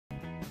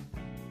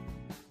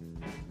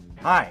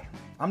Hi,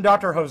 I'm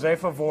Dr. Jose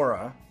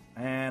Favora,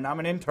 and I'm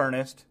an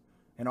internist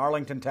in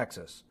Arlington,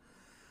 Texas.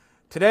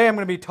 Today I'm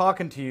going to be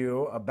talking to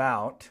you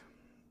about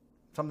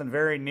something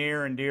very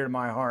near and dear to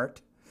my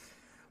heart.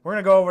 We're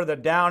going to go over the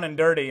down and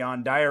dirty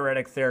on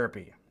diuretic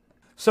therapy.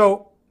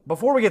 So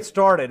before we get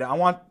started, I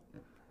want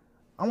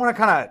to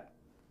kind of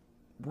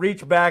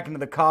reach back into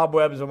the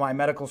cobwebs of my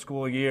medical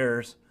school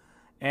years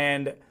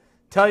and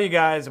tell you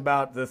guys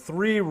about the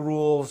 3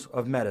 rules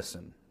of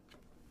medicine.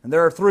 And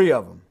there are 3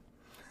 of them.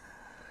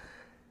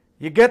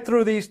 You get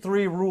through these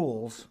 3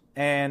 rules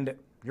and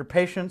your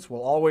patients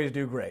will always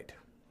do great.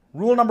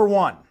 Rule number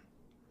 1,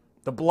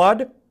 the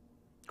blood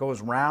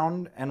goes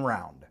round and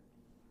round.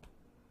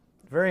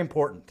 Very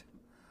important.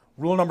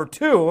 Rule number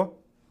 2,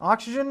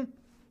 oxygen,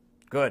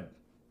 good.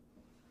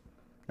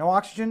 No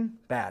oxygen,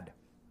 bad.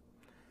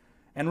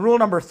 And rule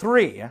number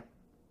 3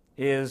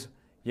 is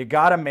you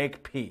gotta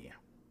make pee.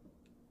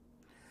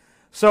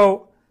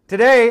 So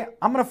today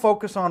I'm going to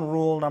focus on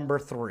rule number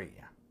 3.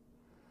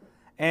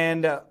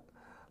 And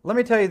let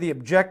me tell you the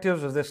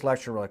objectives of this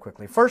lecture really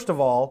quickly. First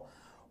of all,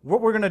 what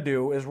we're going to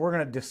do is we're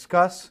going to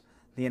discuss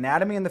the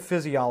anatomy and the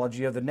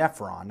physiology of the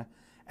nephron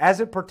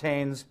as it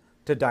pertains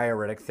to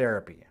diuretic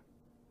therapy.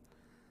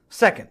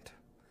 Second,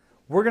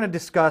 we're going to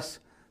discuss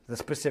the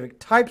specific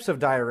types of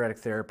diuretic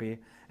therapy,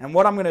 and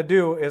what I'm going to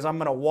do is I'm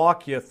going to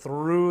walk you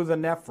through the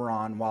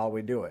nephron while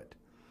we do it.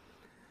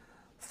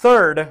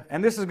 Third,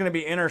 and this is going to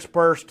be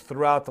interspersed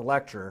throughout the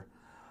lecture,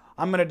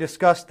 I'm going to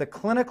discuss the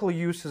clinical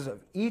uses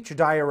of each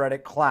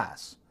diuretic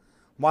class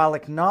while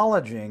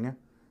acknowledging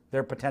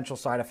their potential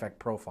side effect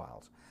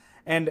profiles.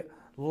 And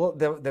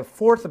the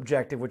fourth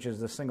objective, which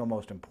is the single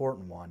most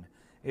important one,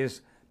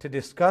 is to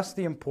discuss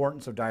the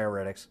importance of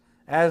diuretics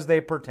as they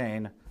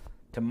pertain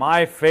to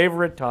my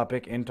favorite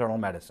topic, internal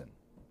medicine.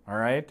 All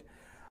right?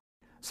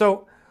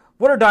 So,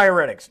 what are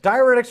diuretics?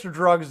 Diuretics are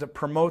drugs that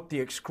promote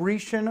the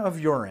excretion of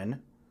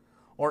urine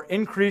or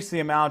increase the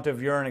amount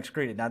of urine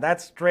excreted. Now,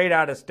 that's straight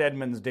out of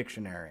Stedman's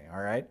dictionary,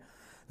 all right?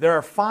 There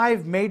are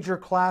 5 major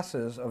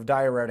classes of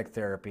diuretic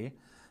therapy.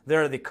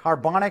 There are the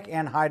carbonic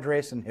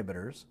anhydrase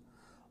inhibitors,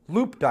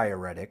 loop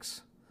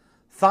diuretics,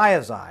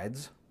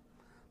 thiazides,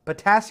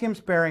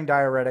 potassium-sparing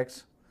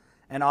diuretics,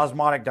 and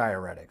osmotic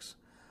diuretics.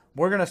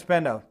 We're going to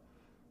spend a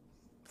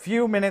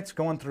few minutes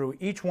going through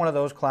each one of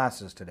those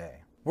classes today.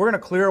 We're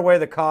going to clear away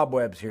the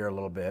cobwebs here a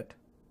little bit,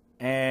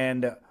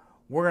 and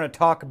we're going to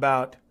talk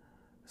about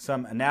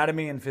some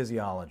anatomy and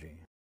physiology.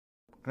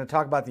 We're going to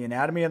talk about the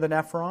anatomy of the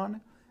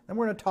nephron, and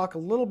we're going to talk a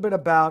little bit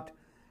about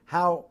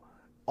how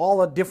all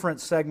the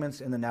different segments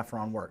in the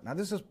nephron work. Now,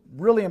 this is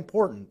really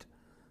important,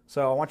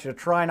 so I want you to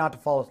try not to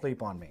fall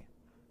asleep on me.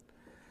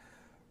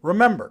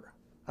 Remember,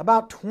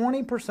 about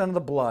 20% of the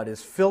blood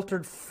is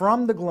filtered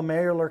from the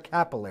glomerular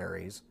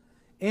capillaries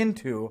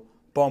into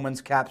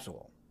Bowman's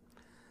capsule.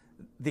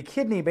 The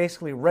kidney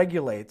basically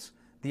regulates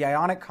the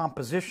ionic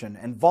composition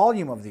and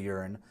volume of the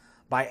urine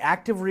by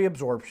active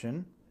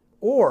reabsorption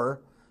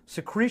or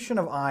secretion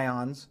of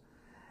ions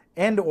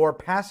and or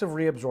passive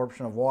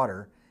reabsorption of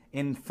water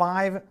in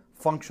 5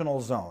 functional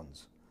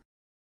zones.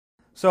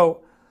 So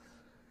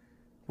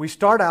we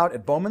start out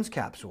at Bowman's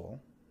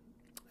capsule.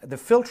 The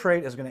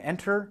filtrate is going to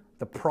enter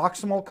the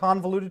proximal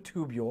convoluted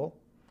tubule.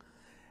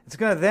 It's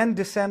going to then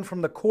descend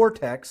from the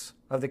cortex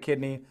of the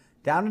kidney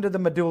down into the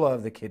medulla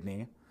of the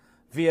kidney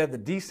via the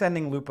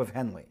descending loop of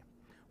Henle.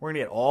 We're going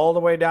to get all the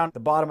way down to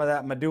the bottom of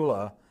that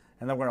medulla,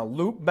 and then we're going to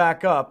loop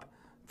back up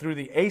through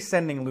the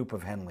ascending loop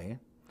of Henle.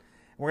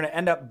 We're going to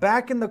end up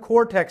back in the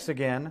cortex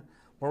again,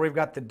 where we've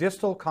got the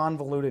distal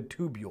convoluted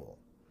tubule.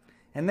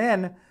 And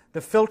then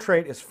the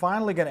filtrate is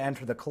finally going to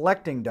enter the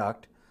collecting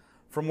duct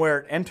from where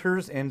it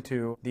enters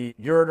into the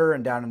ureter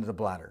and down into the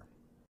bladder.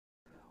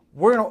 I'm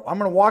going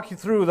to walk you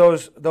through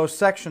those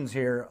sections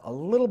here a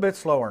little bit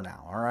slower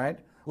now, all right?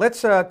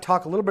 Let's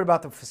talk a little bit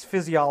about the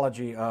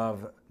physiology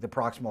of the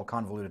proximal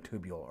convoluted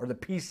tubule, or the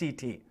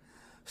PCT.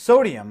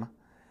 Sodium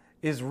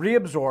is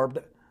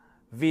reabsorbed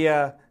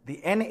via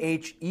the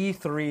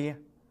NHE3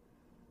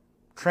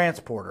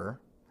 transporter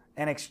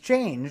and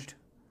exchanged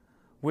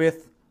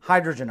with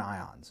hydrogen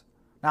ions.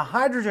 Now,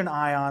 hydrogen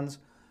ions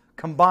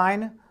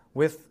combine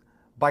with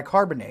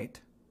bicarbonate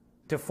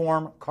to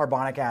form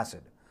carbonic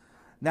acid.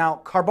 Now,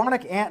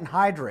 carbonic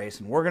anhydrase,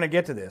 and we're going to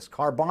get to this,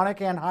 carbonic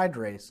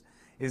anhydrase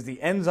is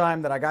the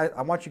enzyme that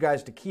I want you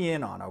guys to key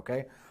in on,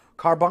 okay?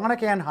 Carbonic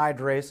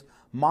anhydrase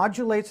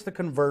modulates the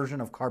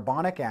conversion of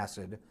carbonic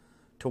acid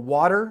to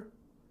water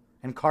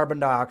and carbon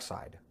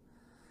dioxide.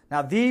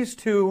 Now, these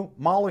 2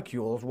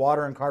 molecules,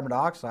 water and carbon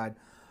dioxide,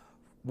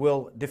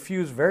 will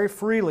diffuse very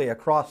freely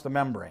across the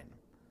membrane.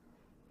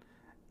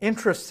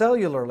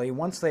 Intracellularly,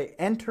 once they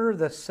enter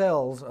the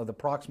cells of the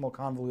proximal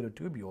convoluted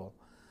tubule,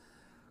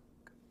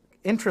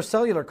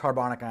 intracellular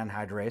carbonic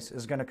anhydrase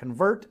is going to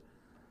convert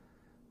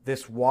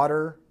this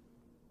water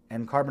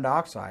and carbon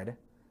dioxide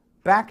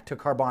back to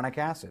carbonic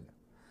acid.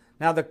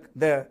 Now,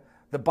 the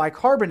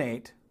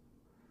bicarbonate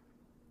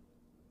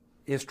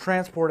is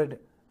transported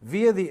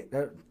via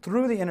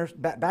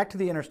back to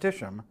the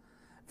interstitium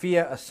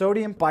via a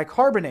sodium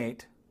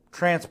bicarbonate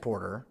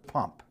transporter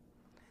pump.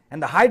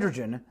 And the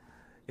hydrogen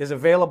is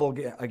available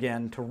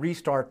again to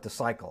restart the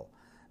cycle.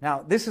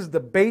 Now, this is the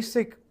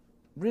basic,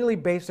 really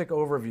basic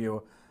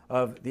overview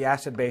of the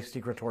acid-base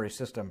secretory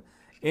system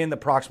in the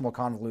proximal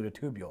convoluted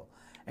tubule.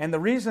 And the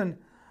reason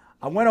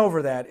I went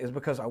over that is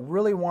because I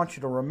really want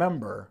you to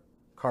remember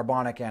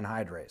carbonic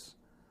anhydrase.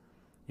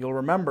 You'll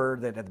remember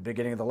that at the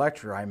beginning of the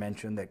lecture I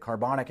mentioned that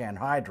carbonic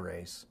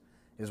anhydrase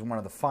is one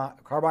of the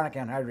carbonic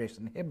anhydrase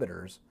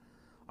inhibitors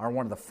are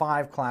one of the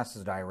 5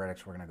 classes of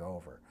diuretics we're going to go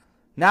over.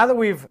 Now that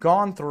we've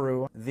gone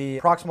through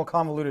the proximal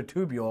convoluted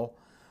tubule,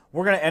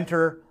 we're going to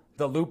enter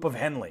the loop of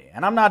Henle.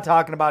 And I'm not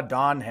talking about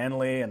Don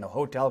Henle and the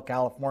Hotel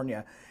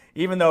California,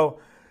 even though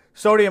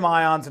sodium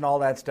ions and all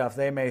that stuff,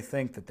 they may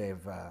think that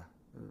they've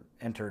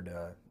entered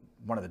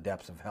one of the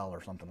depths of hell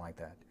or something like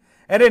that.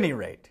 At any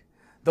rate,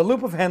 the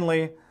loop of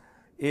Henle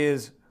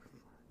is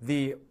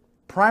the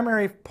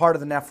primary part of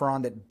the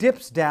nephron that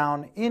dips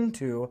down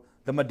into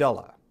the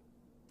medulla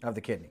of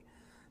the kidney.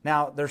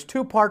 Now, there's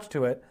 2 parts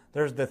to it.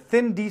 There's the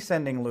thin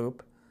descending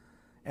loop,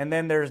 and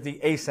then there's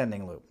the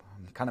ascending loop.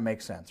 Kind of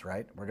makes sense,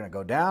 right? We're going to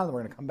go down, and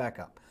we're going to come back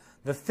up.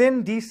 The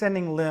thin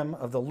descending limb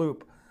of the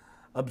loop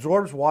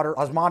absorbs water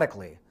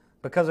osmotically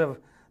because of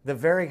the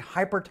very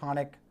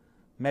hypertonic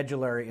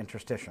medullary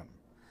interstitium.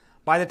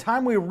 By the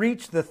time we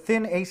reach the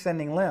thin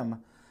ascending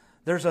limb,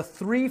 there's a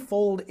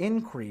 3-fold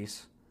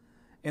increase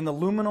in the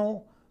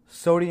luminal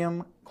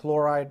sodium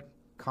chloride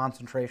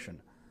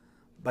concentration.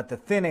 But the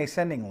thin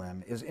ascending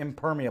limb is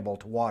impermeable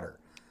to water.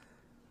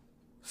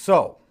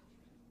 So,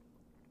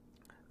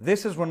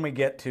 this is when we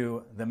get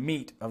to the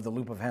meat of the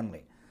loop of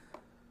Henle.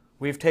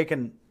 We've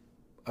taken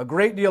a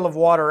great deal of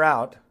water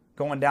out,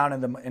 going down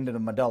into the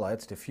medulla.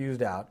 It's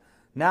diffused out.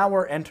 Now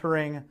we're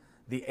entering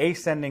the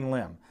ascending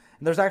limb.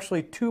 And there's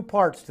actually 2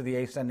 parts to the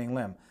ascending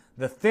limb,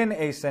 the thin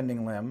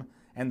ascending limb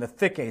and the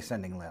thick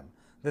ascending limb.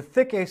 The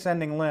thick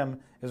ascending limb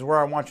is where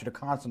I want you to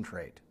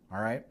concentrate,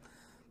 all right?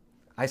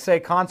 I say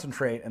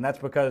concentrate, and that's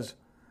because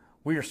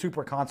we are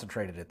super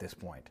concentrated at this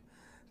point.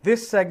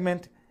 This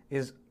segment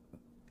is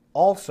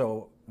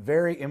also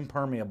very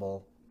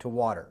impermeable to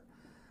water.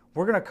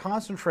 We're going to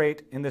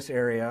concentrate in this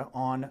area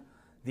on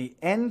the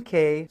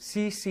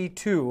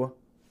NKCC2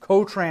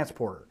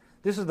 cotransporter.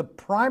 This is the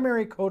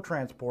primary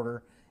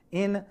cotransporter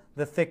in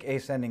the thick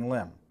ascending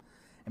limb.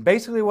 And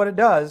basically what it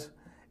does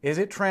is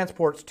it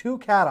transports 2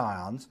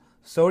 cations,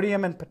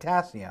 sodium and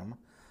potassium,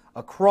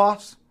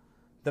 across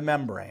the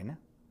membrane,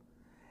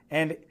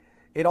 and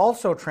it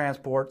also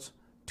transports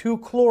 2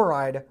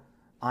 chloride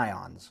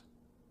ions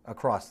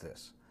across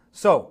this.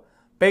 So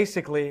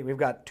basically we've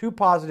got 2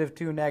 positive,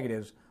 2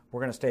 negatives.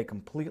 We're going to stay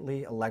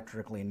completely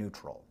electrically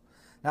neutral.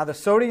 Now the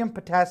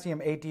sodium-potassium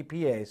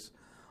ATPase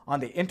on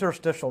the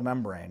interstitial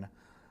membrane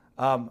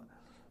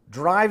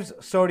drives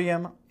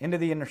sodium into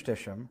the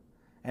interstitium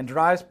and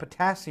drives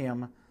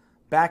potassium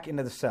back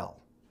into the cell.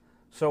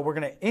 So we're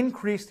going to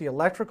increase the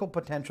electrical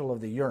potential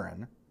of the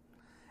urine.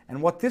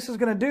 And what this is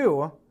going to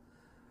do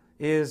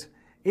is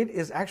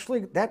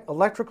that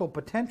electrical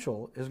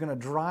potential is going to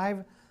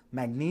drive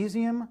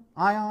magnesium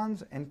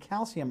ions and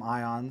calcium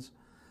ions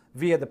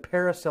via the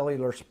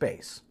paracellular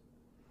space.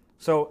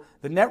 So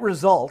the net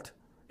result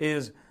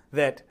is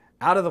that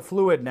out of the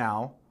fluid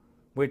now,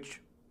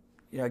 which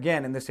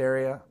again in this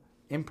area,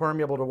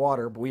 impermeable to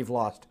water, but we've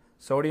lost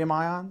sodium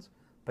ions,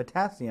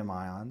 potassium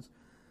ions,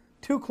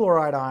 2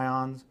 chloride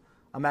ions,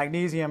 a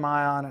magnesium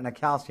ion, and a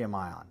calcium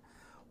ion.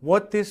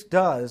 What this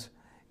does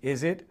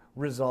is it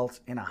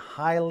results in a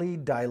highly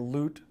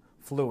dilute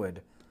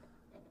fluid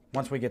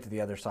once we get to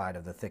the other side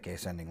of the thick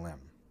ascending limb.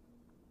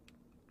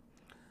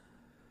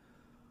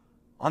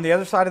 On the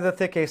other side of the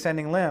thick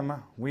ascending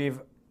limb,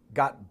 we've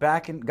gotten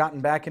back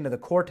into the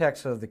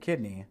cortex of the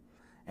kidney,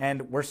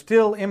 and we're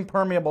still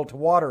impermeable to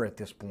water at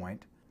this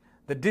point.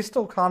 The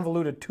distal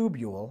convoluted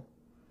tubule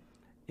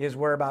is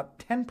where about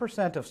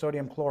 10% of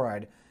sodium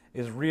chloride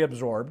is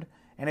reabsorbed,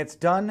 and it's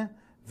done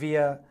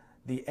via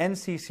the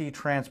NCC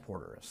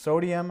transporter, a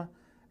sodium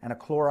and a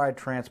chloride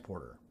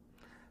transporter.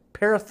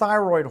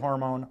 Parathyroid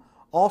hormone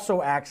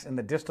also acts in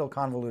the distal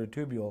convoluted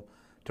tubule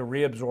to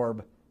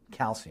reabsorb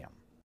calcium.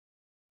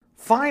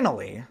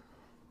 Finally,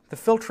 the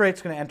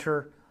filtrate's going to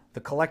enter the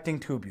collecting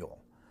tubule.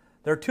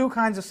 There are 2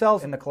 kinds of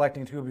cells in the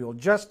collecting tubule,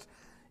 just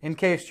in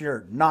case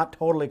you're not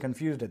totally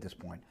confused at this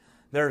point.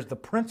 There's the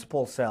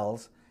principal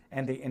cells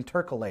and the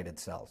intercalated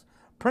cells.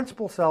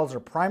 Principal cells are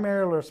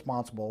primarily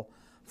responsible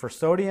for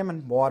sodium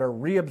and water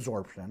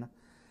reabsorption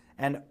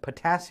and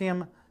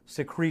potassium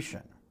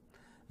secretion.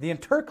 The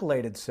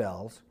intercalated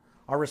cells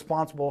are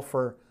responsible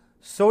for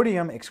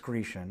sodium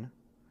excretion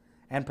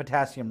and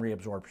potassium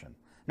reabsorption.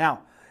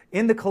 Now,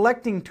 in the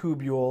collecting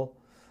tubule,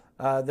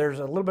 there's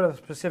a little bit of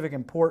specific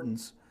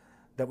importance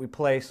that we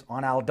place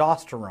on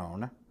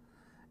aldosterone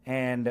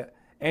and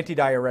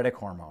antidiuretic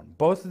hormone.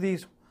 Both of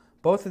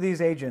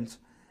these agents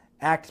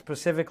act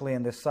specifically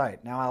in this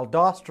site. Now,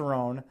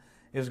 aldosterone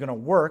is going to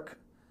work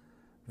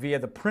via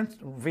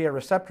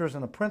receptors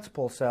in the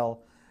principal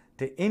cell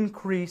to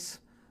increase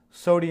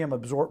sodium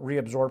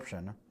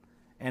reabsorption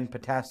and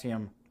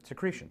potassium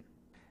secretion.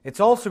 It's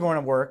also going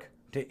to work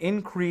to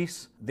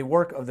increase the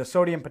work of the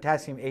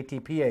sodium-potassium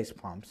ATPase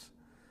pumps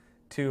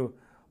to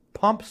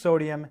pump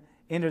sodium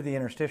into the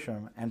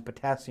interstitium and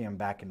potassium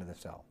back into the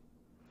cell.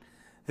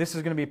 This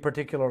is going to be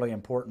particularly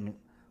important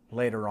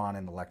later on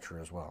in the lecture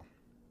as well.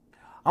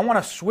 I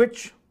want to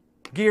switch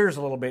gears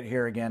a little bit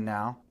here again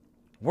now.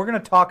 We're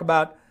going to talk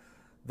about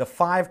the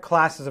 5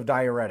 classes of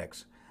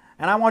diuretics.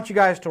 And I want you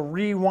guys to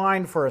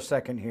rewind for a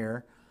second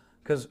here,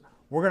 because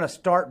we're going to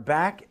start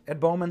back at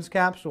Bowman's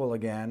capsule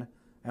again,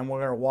 and we're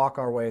going to walk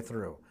our way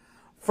through.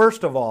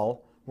 First of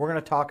all, we're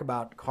going to talk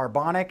about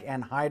carbonic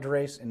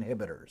anhydrase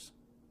inhibitors.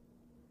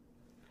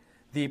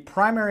 The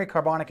primary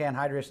carbonic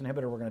anhydrase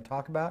inhibitor we're going to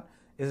talk about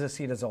is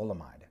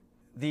acetazolamide.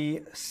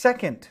 The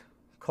second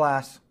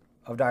class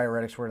of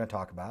diuretics we're going to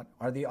talk about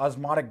are the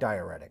osmotic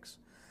diuretics.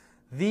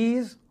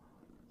 These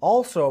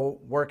also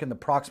work in the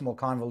proximal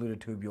convoluted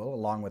tubule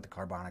along with the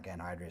carbonic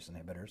anhydrase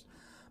inhibitors,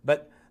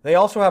 but they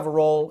also have a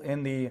role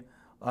in the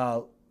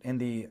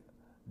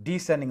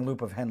descending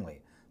loop of Henle.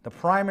 The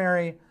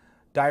primary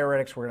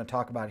diuretics we're going to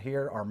talk about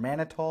here are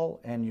mannitol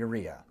and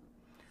urea.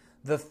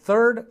 The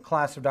third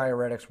class of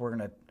diuretics we're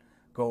going to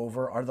go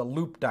over are the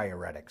loop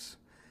diuretics.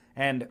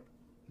 And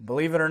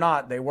believe it or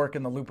not, they work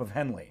in the loop of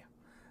Henle.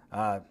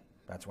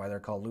 That's why they're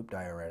called loop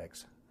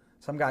diuretics.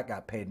 Some guy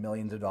got paid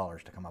millions of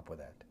dollars to come up with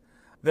that.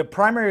 The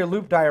primary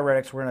loop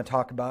diuretics we're going to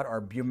talk about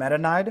are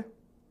bumetanide,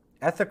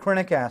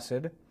 ethacrynic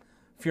acid,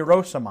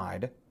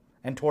 furosemide,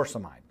 and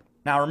torsemide.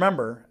 Now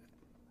remember,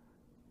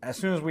 as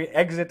soon as we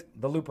exit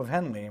the loop of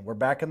Henle, we're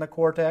back in the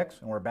cortex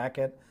and we're back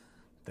at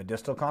the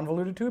distal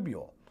convoluted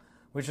tubule,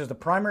 which is the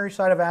primary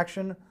site of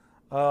action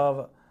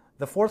of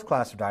the fourth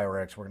class of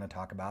diuretics we're going to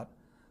talk about,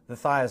 the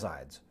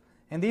thiazides.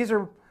 And these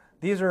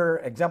are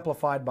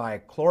exemplified by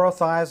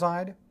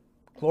chlorothiazide,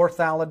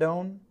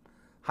 chlorthalidone,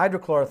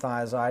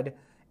 hydrochlorothiazide,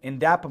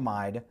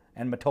 indapamide,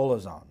 and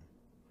metolazone.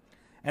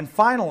 And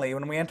finally,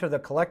 when we enter the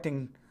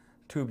collecting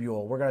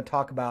tubule, we're going to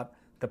talk about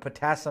the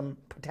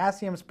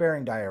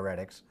potassium-sparing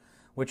diuretics,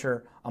 which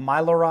are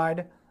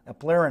amiloride,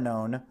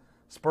 eplerenone,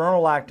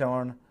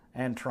 spironolactone,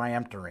 and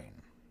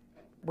triamterene.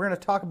 We're going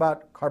to talk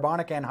about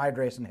carbonic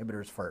anhydrase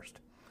inhibitors first.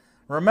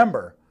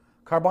 Remember,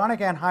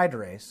 carbonic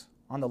anhydrase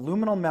on the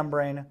luminal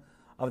membrane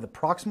of the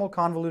proximal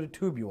convoluted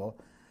tubule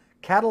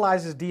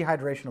catalyzes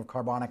dehydration of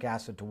carbonic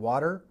acid to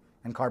water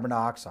and carbon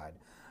dioxide,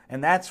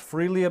 and that's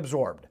freely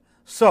absorbed.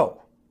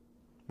 So,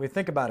 we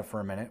think about it for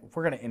a minute. If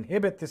we're going to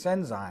inhibit this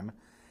enzyme,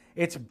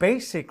 it's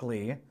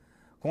basically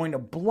going to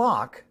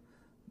block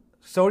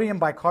sodium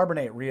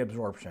bicarbonate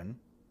reabsorption.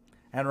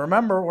 And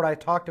remember what I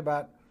talked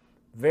about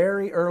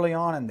very early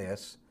on in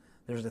this,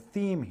 there's a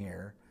theme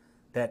here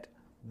that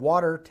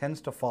water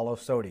tends to follow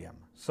sodium.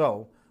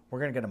 So we're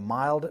going to get a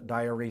mild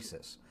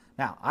diuresis.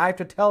 Now, I have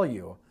to tell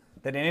you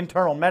that in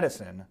internal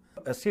medicine,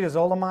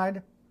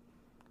 acetazolamide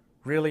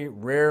really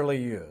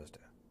rarely used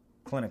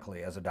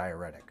clinically as a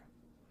diuretic.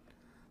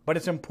 But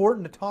it's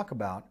important to talk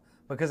about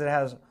because it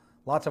has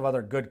lots of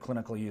other good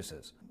clinical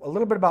uses. A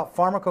little bit about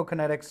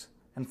pharmacokinetics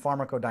and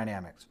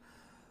pharmacodynamics.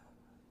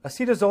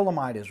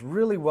 Acetazolamide is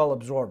really well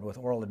absorbed with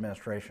oral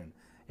administration.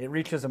 It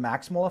reaches a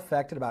maximal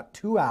effect at about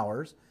 2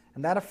 hours,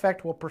 and that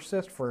effect will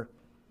persist for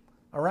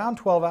around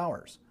 12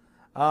 hours.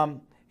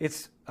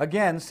 It's,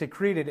 again,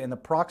 secreted in the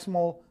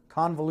proximal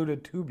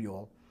convoluted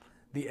tubule,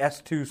 the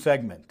S2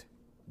 segment.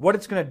 What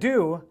it's going to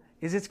do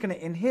is it's going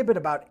to inhibit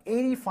about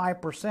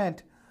 85%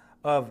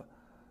 of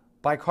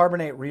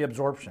bicarbonate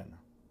reabsorption.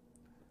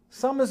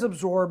 Some is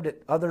absorbed at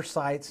other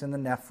sites in the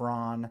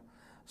nephron,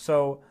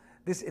 so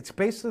it's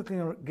basically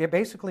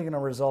going to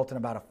result in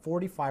about a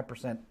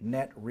 45%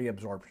 net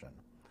reabsorption.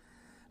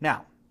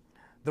 Now,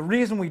 the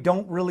reason we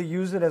don't really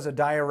use it as a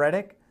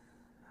diuretic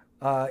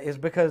is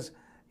because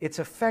its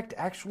effect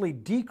actually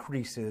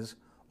decreases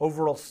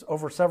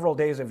over several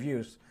days of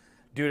use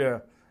due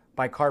to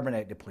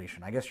bicarbonate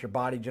depletion. I guess your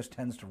body just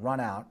tends to run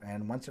out,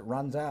 and once it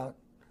runs out,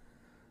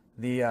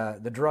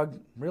 the drug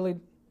really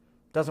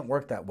doesn't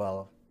work that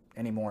well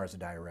anymore as a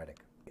diuretic.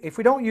 If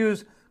we don't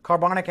use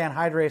carbonic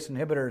anhydrase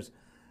inhibitors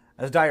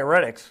as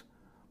diuretics,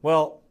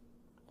 well,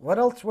 what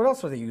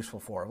else are they useful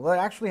for? Well, they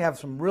actually have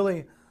some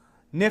really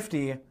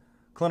nifty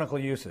clinical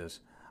uses.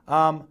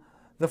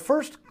 The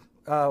first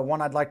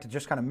one I'd like to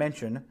just kind of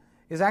mention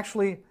is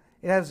actually,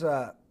 it has,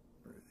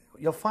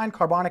 you'll find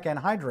carbonic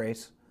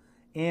anhydrase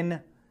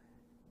in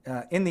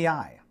the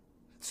eye.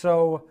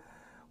 So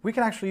we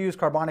can actually use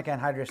carbonic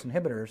anhydrase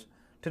inhibitors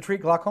to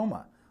treat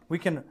glaucoma. We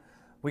can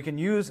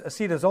use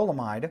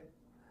acetazolamide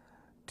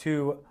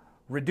to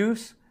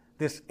reduce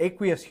this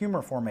aqueous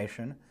humor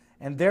formation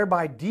and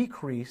thereby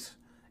decrease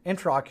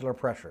intraocular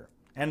pressure.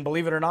 And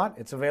believe it or not,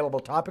 it's available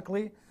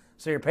topically,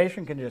 so your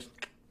patient can just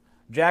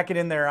jack it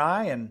in their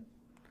eye and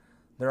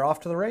they're off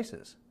to the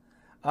races.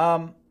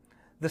 The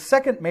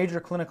second major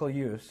clinical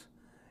use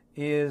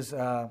is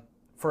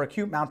for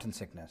acute mountain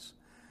sickness.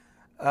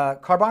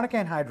 Carbonic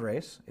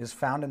anhydrase is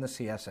found in the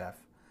CSF,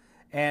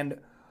 and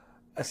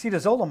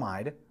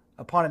acetazolamide,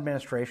 upon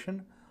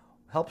administration,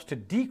 helps to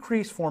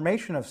decrease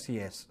formation of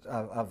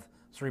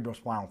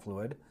cerebrospinal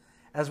fluid,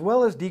 as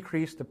well as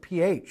decrease the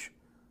pH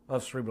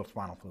of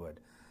cerebrospinal fluid.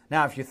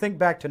 Now, if you think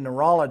back to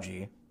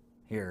neurology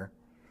here,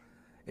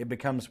 it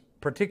becomes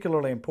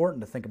particularly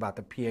important to think about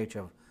the pH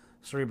of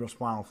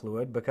cerebrospinal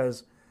fluid,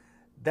 because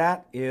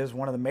that is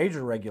one of the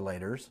major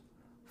regulators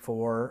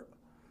for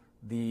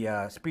the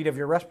speed of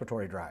your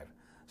respiratory drive.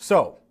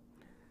 So,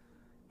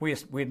 we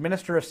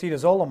administer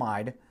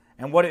acetazolamide,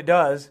 and what it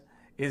does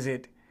is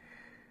it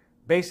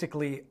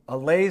basically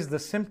allays the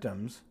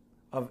symptoms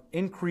of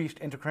increased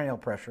intracranial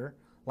pressure,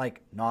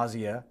 like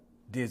nausea,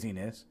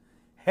 dizziness,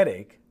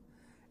 headache,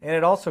 and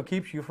it also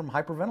keeps you from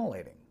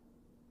hyperventilating.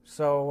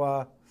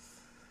 So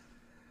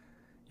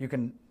you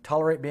can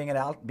tolerate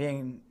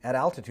being at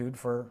altitude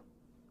for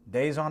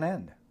days on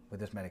end with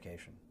this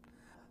medication.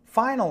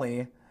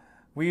 Finally,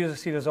 we use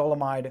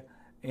acetazolamide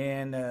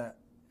in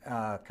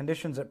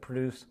conditions that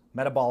produce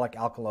metabolic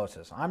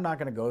alkalosis. I'm not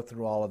going to go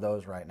through all of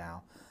those right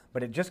now,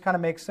 but it just kind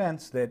of makes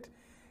sense that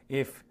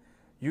if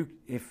you've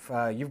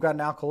got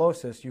an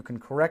alkalosis, you can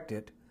correct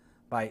it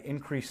by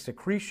increased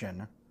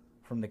secretion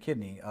from the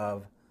kidney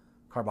of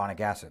carbonic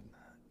acid.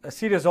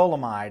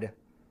 Acetazolamide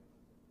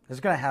is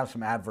going to have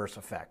some adverse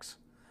effects.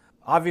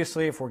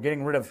 Obviously, if we're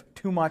getting rid of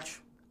too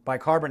much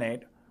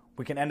bicarbonate,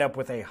 we can end up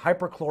with a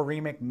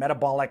hyperchloremic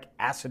metabolic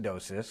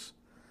acidosis,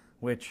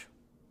 which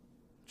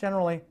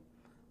generally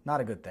not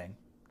a good thing.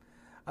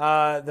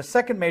 The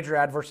second major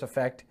adverse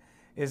effect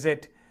is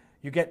that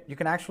you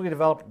can actually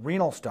develop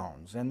renal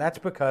stones, and that's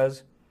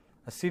because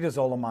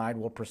acetazolamide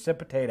will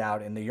precipitate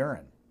out in the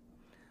urine.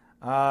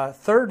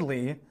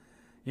 Thirdly,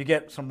 you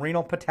get some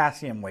renal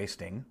potassium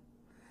wasting.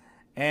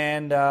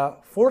 And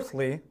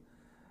fourthly,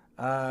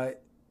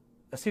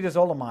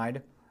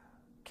 acetazolamide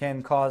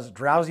can cause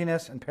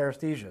drowsiness and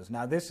paresthesias.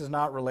 Now, this is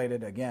not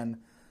related,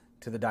 again,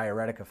 to the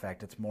diuretic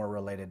effect. It's more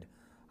related,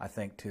 I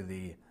think, to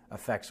the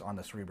effects on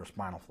the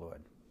cerebrospinal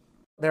fluid.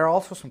 There are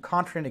also some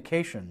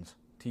contraindications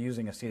to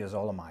using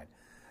acetazolamide.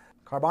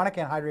 Carbonic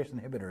anhydrase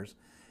inhibitors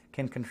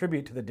can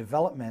contribute to the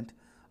development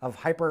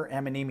of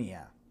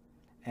hyperammonemia.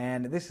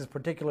 And this is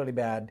particularly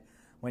bad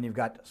when you've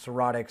got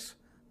cirrhotics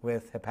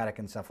with hepatic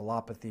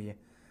encephalopathy,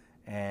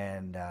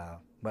 and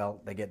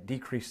they get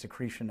decreased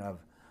secretion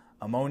of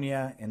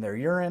ammonia in their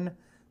urine.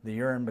 The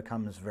urine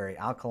becomes very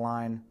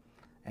alkaline,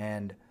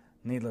 and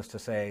needless to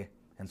say,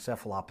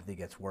 encephalopathy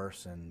gets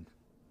worse, and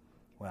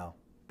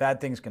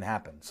bad things can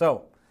happen.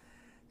 So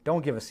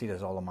don't give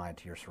acetazolamide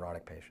to your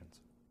cirrhotic patients.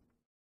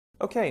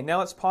 Okay, now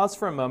let's pause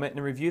for a moment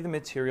and review the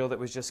material that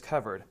was just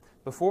covered.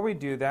 Before we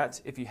do that,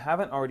 if you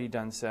haven't already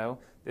done so,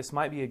 this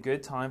might be a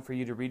good time for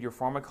you to read your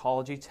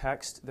pharmacology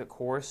text that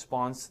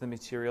corresponds to the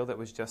material that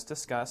was just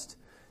discussed.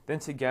 Then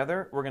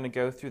together, we're going to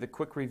go through the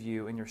quick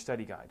review in your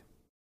study guide.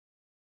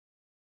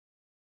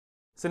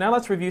 So now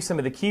let's review some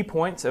of the key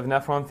points of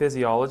nephron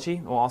physiology.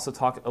 We'll also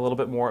talk a little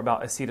bit more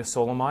about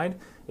acetazolamide.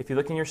 If you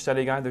look in your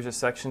study guide, there's a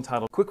section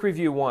titled Quick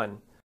Review 1.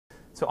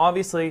 So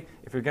obviously,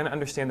 if you're going to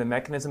understand the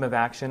mechanism of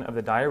action of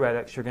the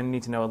diuretics, you're going to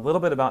need to know a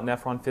little bit about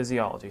nephron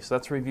physiology. So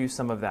let's review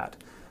some of that.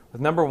 With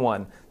number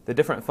 1, the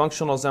different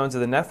functional zones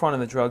of the nephron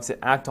and the drugs that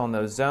act on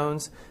those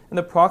zones. In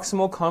the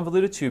proximal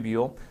convoluted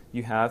tubule,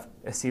 you have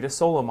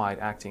acetazolamide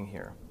acting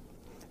here.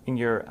 And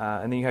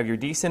then you have your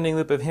descending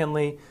loop of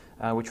Henle,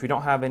 which we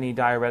don't have any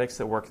diuretics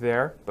that work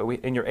there. But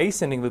in your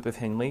ascending loop of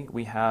Henle,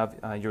 we have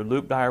your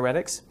loop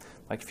diuretics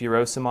like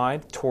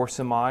furosemide,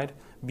 torsemide,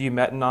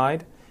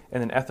 bumetanide,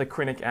 and then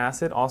ethacrynic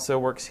acid also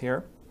works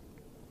here.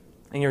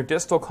 In your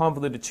distal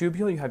convoluted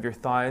tubule, you have your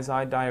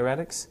thiazide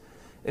diuretics.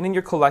 And in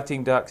your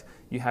collecting duct,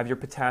 you have your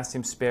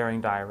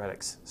potassium-sparing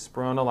diuretics,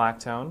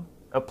 spironolactone,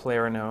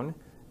 eplerenone,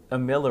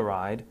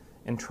 amiloride,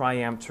 and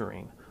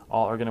triamterene.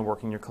 All are going to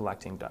work in your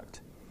collecting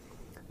duct.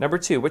 Number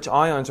 2, which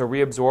ions are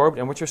reabsorbed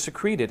and which are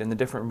secreted in the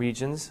different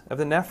regions of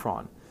the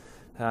nephron?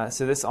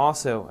 So this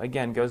also,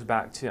 again, goes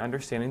back to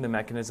understanding the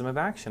mechanism of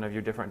action of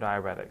your different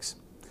diuretics.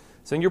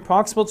 So in your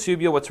proximal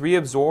tubule, what's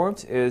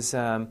reabsorbed is,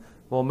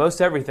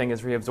 most everything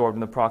is reabsorbed in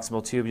the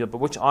proximal tubule, but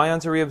which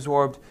ions are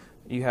reabsorbed?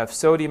 You have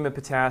sodium and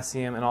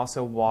potassium, and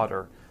also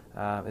water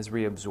is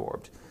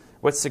reabsorbed.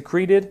 What's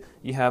secreted?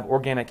 You have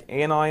organic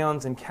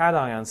anions and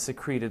cations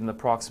secreted in the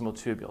proximal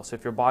tubule. So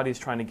if your body is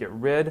trying to get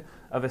rid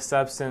of a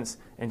substance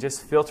and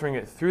just filtering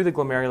it through the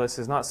glomerulus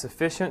is not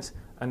sufficient,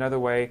 another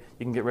way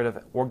you can get rid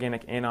of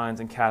organic anions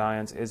and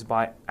cations is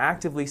by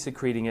actively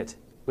secreting it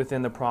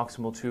within the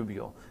proximal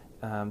tubule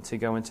to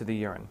go into the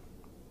urine.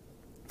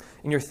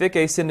 In your thick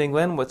ascending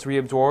limb, what's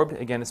reabsorbed,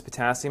 again, is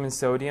potassium and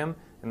sodium,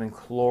 and then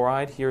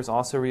chloride here is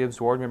also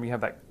reabsorbed. Remember, you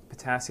have that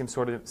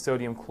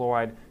potassium-sodium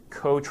chloride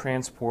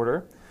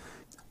co-transporter.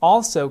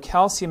 Also,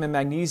 calcium and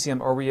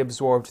magnesium are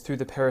reabsorbed through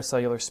the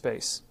paracellular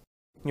space.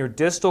 In your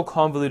distal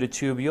convoluted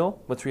tubule,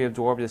 what's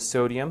reabsorbed is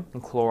sodium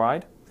and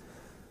chloride.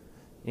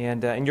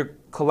 And in your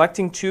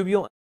collecting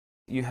tubule,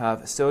 you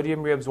have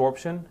sodium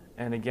reabsorption,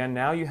 and again,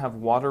 now you have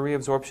water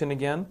reabsorption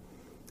again.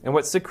 And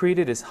what's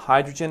secreted is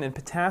hydrogen and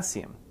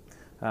potassium.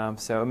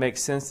 So it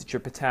makes sense that your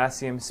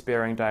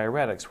potassium-sparing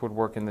diuretics would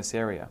work in this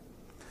area.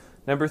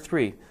 Number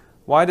 3,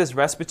 why does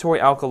respiratory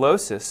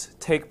alkalosis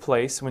take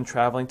place when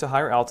traveling to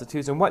higher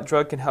altitudes, and what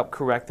drug can help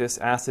correct this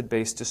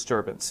acid-base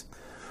disturbance?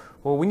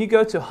 Well, when you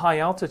go to high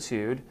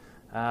altitude,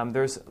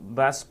 there's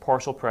less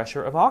partial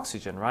pressure of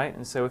oxygen, right?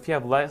 And so if you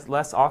have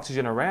less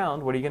oxygen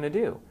around, what are you going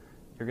to do?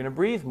 You're going to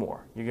breathe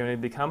more. You're going to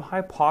become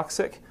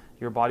hypoxic.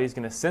 Your body's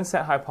going to sense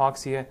that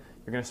hypoxia.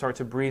 You're going to start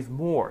to breathe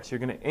more. So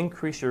you're going to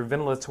increase your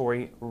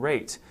ventilatory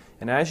rate.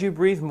 And as you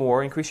breathe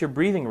more, increase your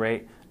breathing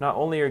rate, not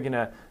only are you going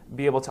to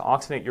be able to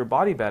oxygenate your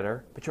body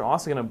better, but you're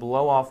also going to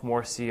blow off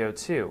more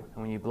CO2.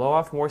 And when you blow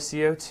off more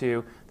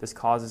CO2, this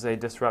causes a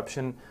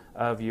disruption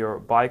of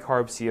your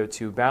bicarb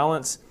CO2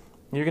 balance.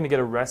 And you're going to get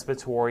a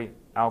respiratory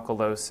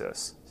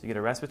alkalosis. So you get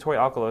a respiratory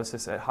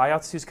alkalosis at high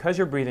altitudes because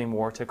you're breathing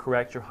more to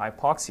correct your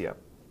hypoxia.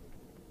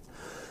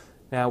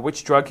 Now,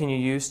 which drug can you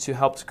use to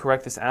help to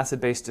correct this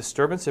acid-base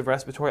disturbance of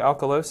respiratory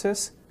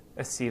alkalosis?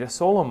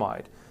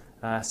 Acetazolamide.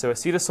 So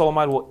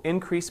acetazolamide will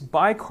increase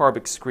bicarb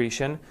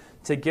excretion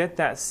to get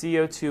that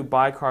CO2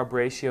 bicarb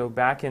ratio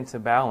back into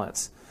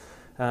balance.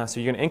 So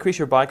you're going to increase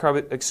your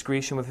bicarb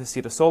excretion with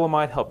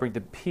acetazolamide, help bring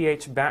the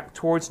pH back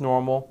towards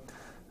normal.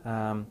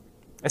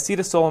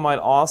 Acetazolamide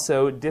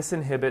also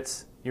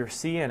disinhibits your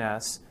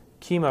CNS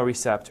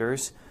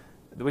chemoreceptors,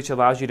 which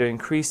allows you to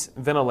increase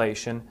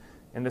ventilation,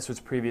 and this was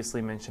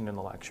previously mentioned in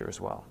the lecture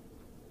as well.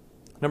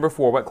 Number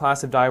 4, what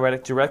class of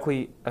diuretic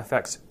directly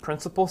affects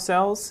principal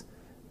cells?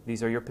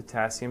 These are your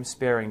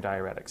potassium-sparing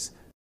diuretics.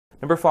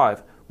 Number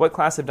 5, what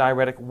class of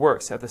diuretic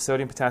works at the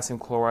sodium-potassium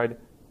chloride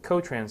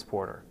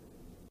cotransporter?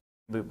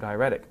 Loop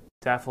diuretic.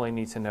 Definitely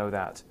need to know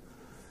that.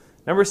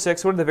 Number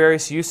 6, what are the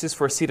various uses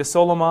for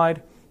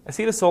acetazolamide?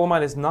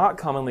 Acetazolamide is not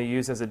commonly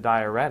used as a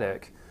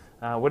diuretic.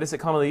 What is it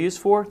commonly used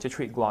for? To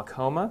treat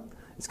glaucoma.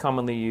 It's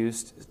commonly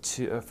used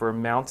for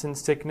mountain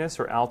sickness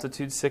or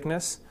altitude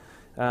sickness.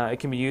 It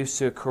can be used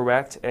to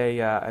correct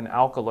an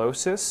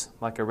alkalosis,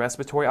 like a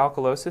respiratory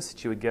alkalosis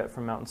that you would get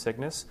from mountain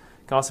sickness.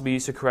 It can also be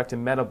used to correct a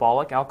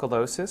metabolic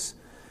alkalosis.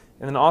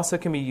 And then also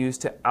can be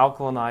used to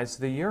alkalinize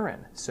the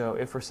urine. So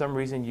if for some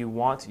reason you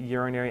want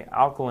urinary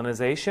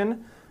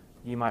alkalinization,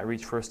 you might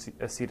reach for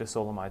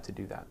acetazolamide to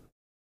do that.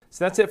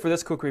 So that's it for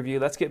this quick review.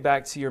 Let's get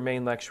back to your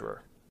main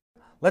lecturer.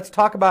 Let's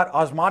talk about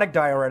osmotic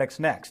diuretics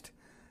next.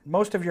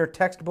 Most of your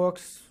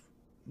textbooks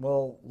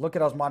will look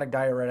at osmotic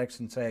diuretics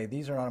and say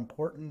these are not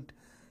important,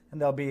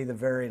 and they'll be the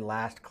very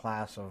last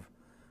class of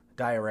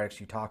diuretics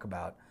you talk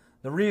about.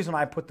 The reason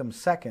I put them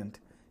second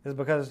is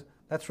because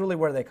that's really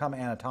where they come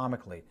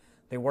anatomically.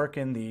 They work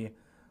in the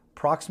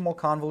proximal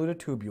convoluted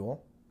tubule,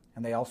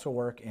 and they also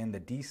work in the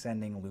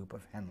descending loop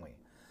of Henle.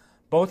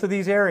 Both of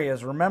these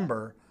areas,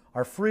 remember,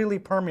 are freely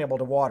permeable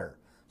to water.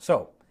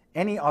 So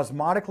any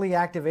osmotically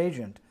active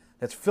agent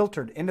that's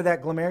filtered into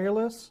that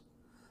glomerulus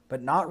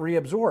but not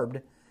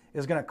reabsorbed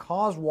is going to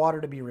cause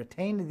water to be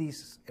retained in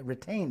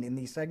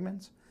these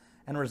segments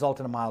and result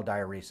in a mild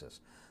diuresis.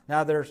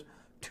 Now there's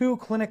 2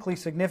 clinically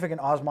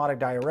significant osmotic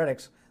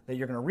diuretics that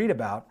you're going to read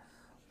about.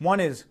 One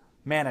is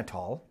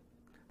mannitol.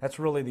 That's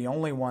really the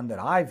only one that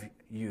I've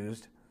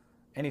used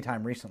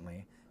anytime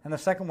recently. And the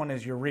second one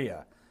is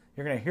urea.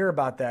 You're going to hear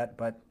about that,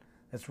 but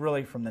it's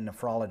really from the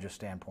nephrologist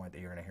standpoint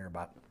that you're going to hear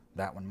about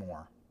that one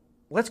more.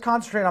 Let's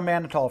concentrate on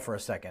mannitol for a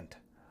second.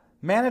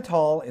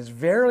 Mannitol is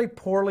very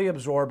poorly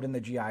absorbed in the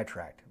GI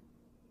tract.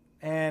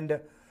 And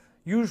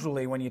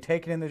usually when you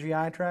take it in the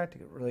GI tract,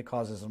 it really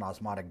causes an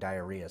osmotic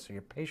diarrhea. So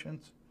your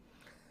patients,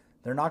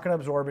 they're not going to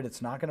absorb it.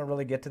 It's not going to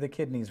really get to the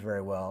kidneys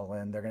very well,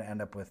 and they're going to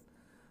end up with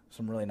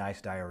some really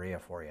nice diarrhea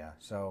for you.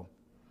 So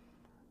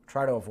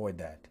try to avoid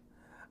that.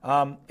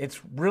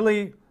 It's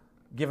really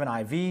given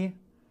IV,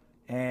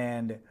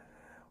 and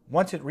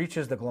once it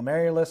reaches the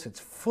glomerulus, it's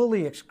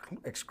fully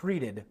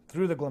excreted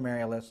through the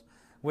glomerulus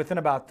within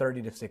about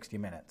 30 to 60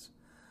 minutes.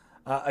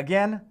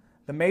 Again,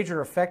 the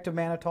major effect of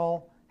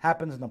mannitol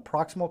happens in the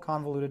proximal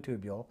convoluted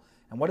tubule,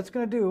 and what it's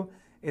going to do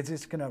is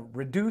it's going to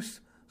reduce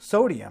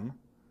sodium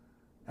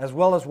as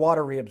well as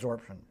water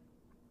reabsorption.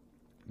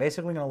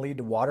 Basically going to lead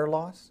to water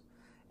loss,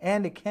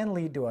 and it can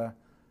lead to a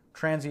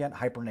transient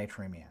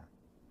hypernatremia.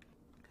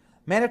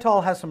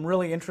 Mannitol has some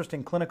really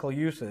interesting clinical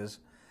uses,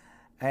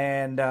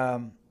 and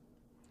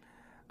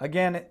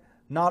again,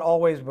 not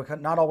always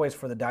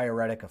for the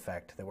diuretic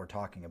effect that we're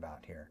talking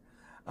about here.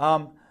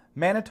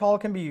 Mannitol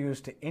can be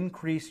used to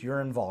increase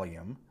urine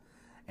volume,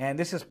 and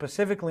this is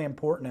specifically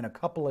important in a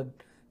couple of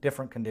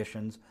different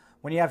conditions.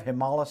 When you have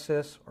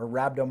hemolysis or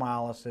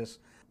rhabdomyolysis,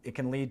 it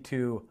can lead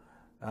to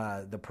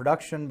the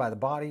production by the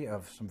body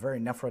of some very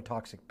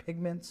nephrotoxic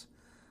pigments,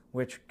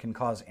 which can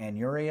cause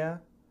anuria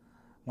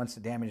once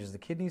it damages the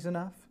kidneys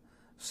enough.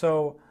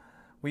 So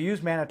we use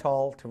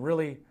mannitol to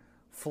really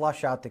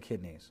flush out the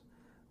kidneys,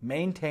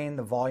 maintain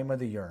the volume of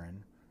the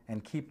urine,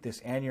 and keep this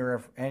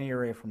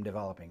anuria from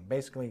developing.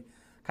 Basically,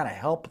 kind of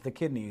help the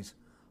kidneys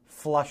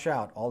flush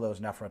out all those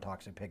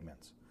nephrotoxic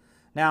pigments.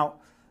 Now,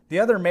 the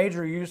other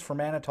major use for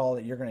mannitol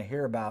that you're going to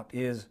hear about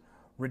is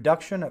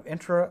reduction of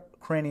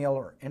intracranial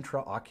or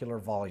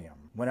intraocular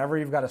volume. Whenever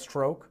you've got a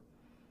stroke,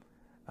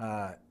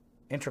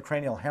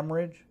 intracranial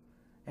hemorrhage,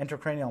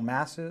 intracranial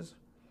masses,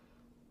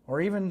 or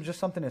even just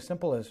something as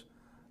simple as,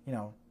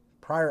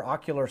 prior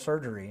ocular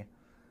surgery,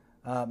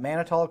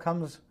 mannitol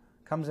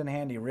comes in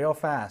handy real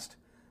fast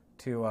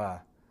to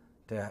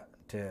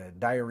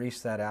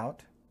diurese that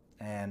out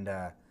and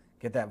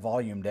get that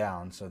volume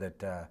down so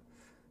that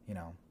you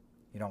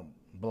don't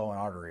blow an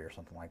artery or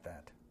something like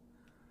that.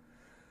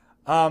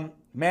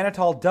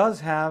 Mannitol does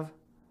have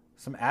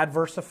some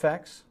adverse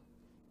effects.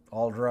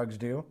 All drugs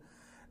do.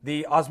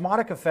 The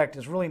osmotic effect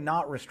is really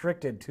not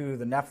restricted to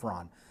the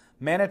nephron.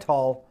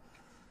 Mannitol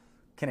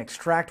can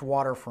extract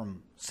water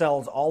from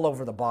cells all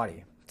over the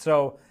body.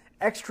 So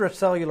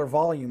extracellular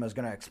volume is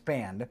going to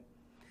expand,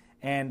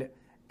 and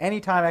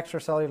anytime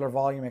extracellular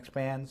volume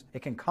expands,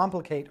 it can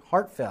complicate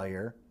heart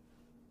failure,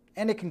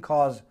 and it can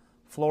cause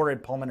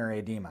florid pulmonary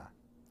edema.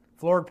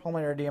 Florid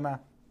pulmonary edema,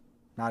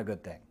 not a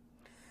good thing.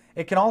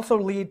 It can also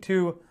lead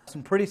to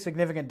some pretty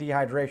significant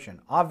dehydration.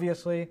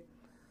 Obviously,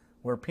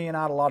 we're peeing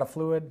out a lot of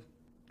fluid.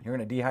 You're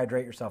going to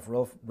dehydrate yourself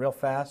real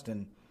fast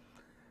and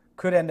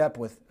could end up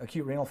with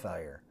acute renal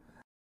failure.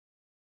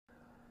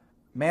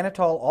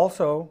 Mannitol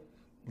also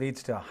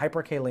leads to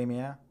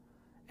hyperkalemia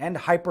and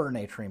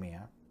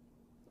hypernatremia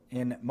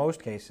in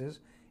most cases.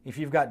 If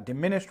you've got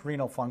diminished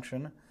renal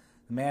function,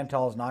 the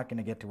mannitol is not going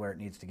to get to where it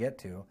needs to get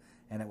to,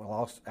 and it will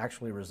also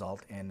actually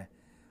result in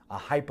a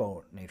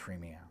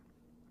hyponatremia.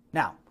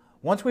 Now,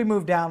 once we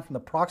move down from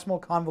the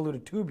proximal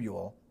convoluted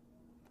tubule,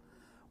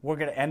 we're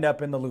going to end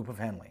up in the loop of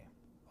Henle.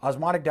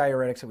 Osmotic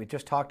diuretics that we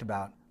just talked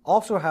about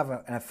also have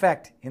an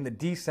effect in the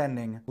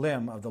descending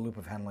limb of the loop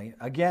of Henle,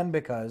 again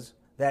because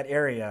that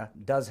area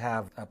does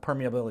have a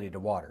permeability to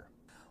water.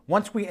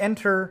 Once we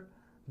enter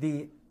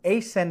the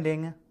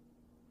ascending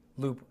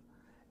loop,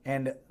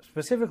 and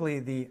specifically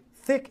the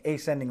thick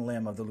ascending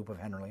limb of the loop of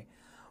Henle,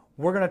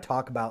 we're going to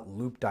talk about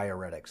loop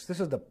diuretics. This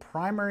is the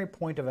primary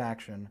point of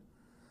action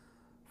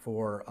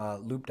for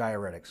loop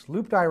diuretics.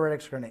 Loop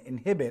diuretics are going to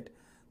inhibit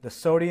the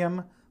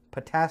sodium,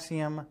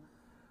 potassium,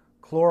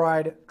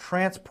 chloride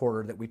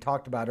transporter that we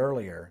talked about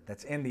earlier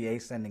that's in the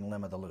ascending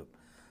limb of the loop.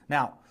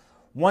 Now,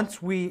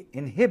 once we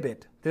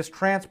inhibit this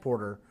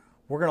transporter,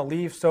 we're going to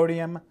leave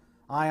sodium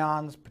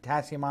ions,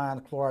 potassium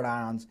ions, chloride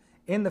ions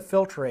in the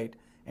filtrate,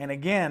 and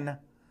again,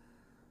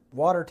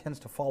 water tends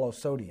to follow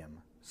sodium.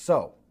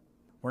 So,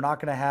 we're not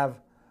going to have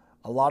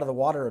a lot of the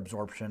water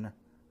absorption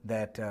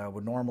that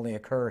would normally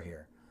occur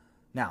here.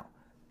 Now,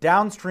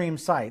 downstream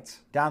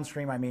sites,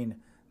 downstream I mean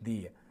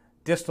the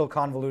distal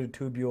convoluted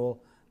tubule,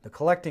 the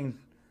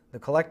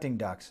collecting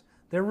ducts,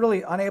 they're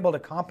really unable to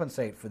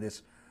compensate for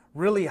this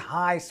really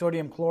high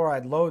sodium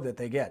chloride load that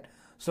they get.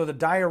 So the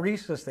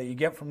diuresis that you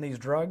get from these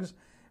drugs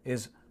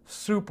is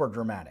super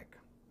dramatic.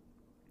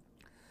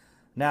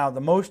 Now,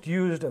 the most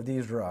used of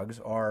these drugs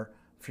are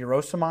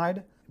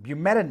furosemide,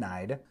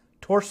 bumetanide,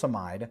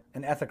 torsemide,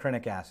 and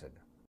ethacrynic acid.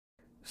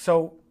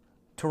 So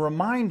to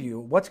remind you,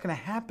 what's going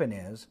to happen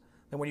is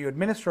that when you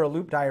administer a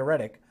loop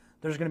diuretic,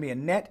 there's going to be a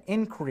net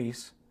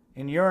increase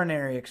in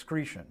urinary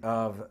excretion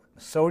of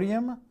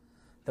sodium,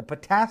 the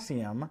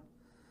potassium,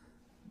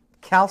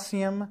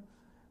 calcium,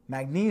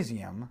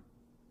 magnesium,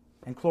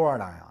 and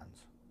chloride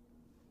ions.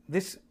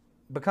 This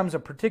becomes a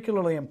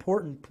particularly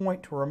important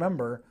point to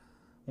remember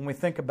when we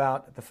think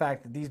about the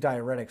fact that these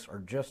diuretics are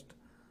just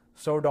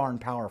so darn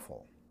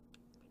powerful.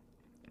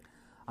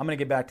 I'm going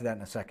to get back to that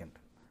in a second.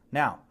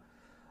 Now,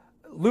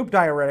 loop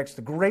diuretics,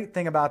 the great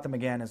thing about them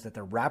again is that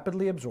they're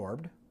rapidly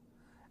absorbed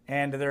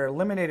and they're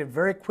eliminated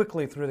very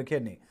quickly through the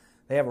kidney.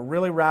 They have a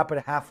really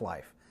rapid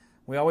half-life.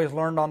 We always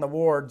learned on the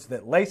wards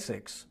that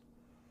Lasix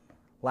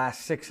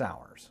lasts 6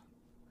 hours.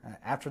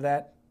 After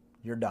that,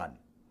 you're done.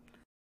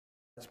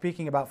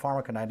 Speaking about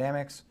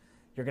pharmacodynamics,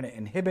 you're going to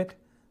inhibit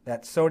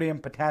that sodium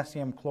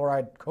potassium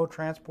chloride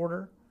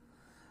cotransporter.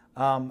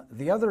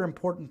 The other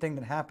important thing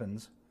that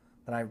happens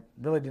that I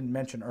really didn't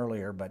mention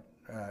earlier but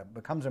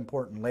becomes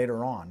important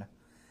later on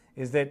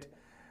is that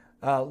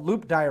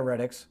loop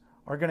diuretics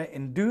are going to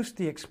induce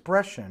the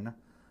expression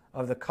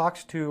of the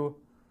COX-2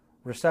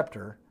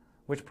 receptor,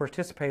 which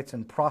participates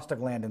in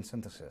prostaglandin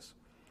synthesis.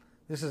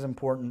 This is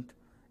important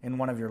in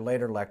one of your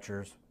later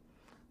lectures,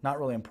 not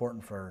really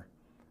important for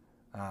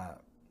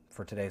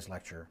today's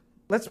lecture.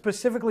 Let's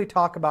specifically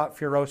talk about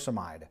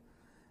furosemide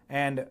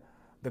and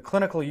the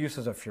clinical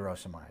uses of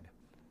furosemide.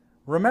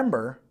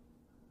 Remember,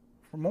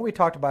 from what we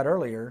talked about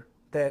earlier,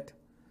 that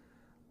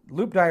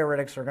loop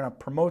diuretics are going to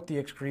promote the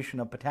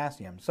excretion of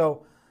potassium.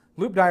 So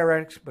loop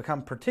diuretics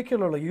become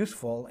particularly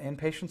useful in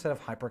patients that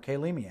have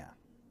hyperkalemia.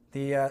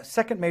 The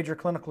second major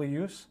clinical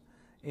use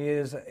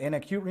is in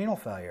acute renal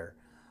failure.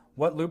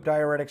 What loop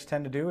diuretics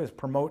tend to do is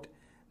promote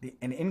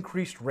an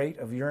increased rate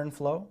of urine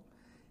flow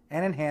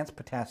and enhance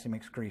potassium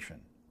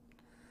excretion.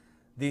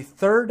 The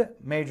third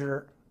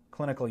major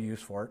clinical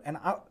use for it, and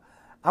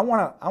I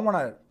want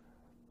to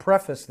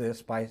preface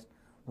this by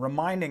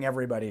reminding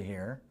everybody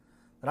here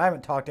that I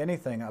haven't talked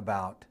anything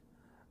about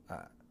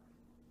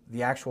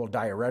the actual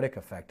diuretic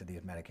effect of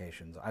these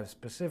medications. I've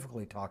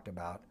specifically talked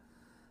about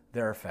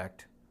their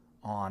effect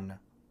on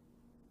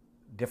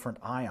different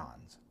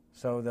ions.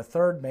 So the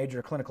third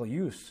major clinical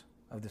use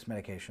of this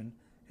medication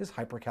is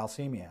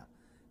hypercalcemia.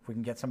 If we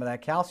can get some of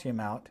that calcium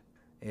out,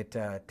 it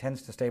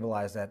tends to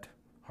stabilize that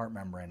heart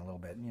membrane a little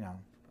bit. You know,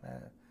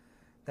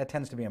 that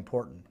tends to be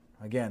important.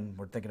 Again,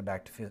 we're thinking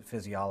back to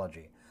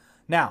physiology.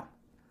 Now,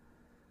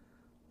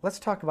 Let's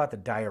talk about the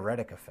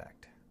diuretic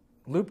effect.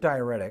 Loop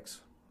diuretics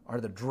are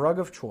the drug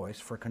of choice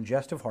for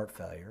congestive heart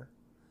failure.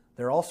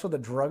 They're also the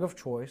drug of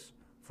choice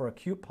for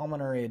acute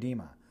pulmonary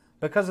edema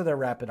because of their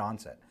rapid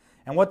onset.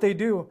 And what they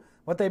do,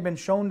 what they've been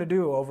shown to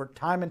do over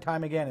time and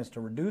time again, is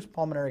to reduce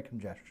pulmonary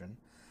congestion.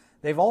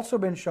 They've also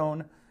been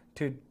shown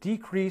to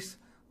decrease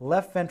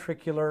left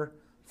ventricular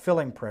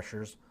filling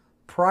pressures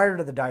prior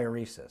to the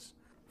diuresis.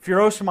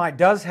 Furosemide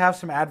does have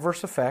some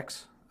adverse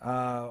effects.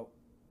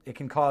 It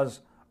can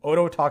cause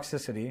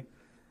ototoxicity.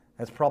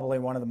 That's probably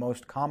one of the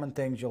most common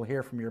things you'll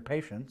hear from your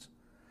patients.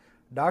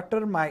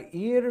 Doctor, my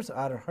ears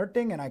are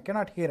hurting and I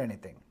cannot hear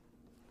anything.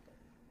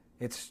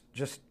 It's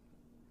just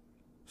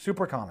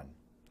super common.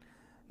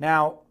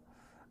 Now,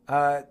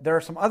 there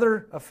are some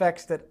other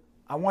effects that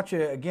I want you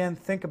to, again,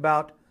 think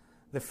about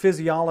the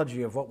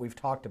physiology of what we've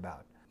talked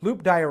about.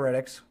 Loop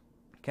diuretics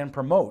can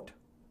promote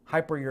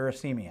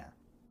hyperuricemia.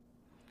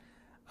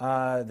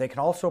 They can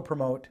also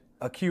promote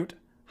acute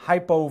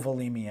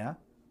hypovolemia.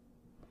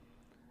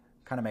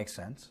 Kind of makes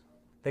sense.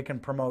 They can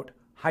promote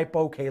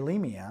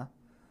hypokalemia.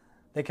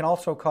 They can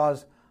also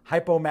cause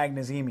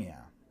hypomagnesemia.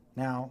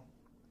 Now,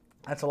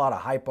 that's a lot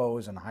of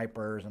hypos and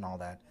hypers and all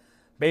that.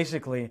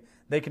 Basically,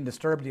 they can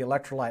disturb the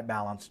electrolyte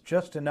balance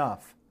just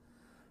enough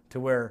to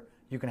where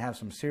you can have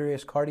some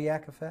serious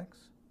cardiac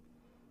effects,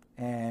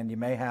 and you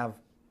may have,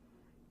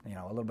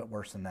 a little bit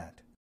worse than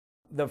that.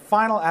 The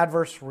final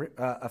adverse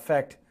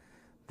effect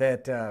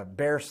that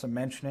bears some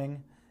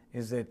mentioning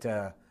is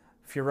that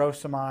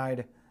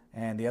furosemide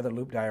and the other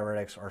loop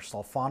diuretics are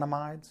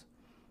sulfonamides.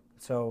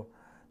 So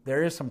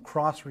there is some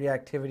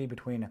cross-reactivity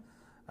between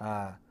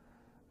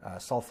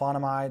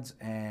sulfonamides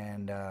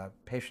and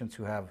patients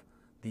who have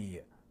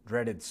the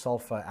dreaded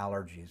sulfa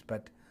allergies.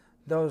 But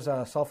those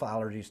sulfa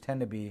allergies tend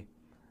to be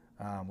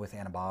with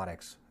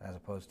antibiotics as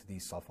opposed to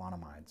these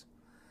sulfonamides.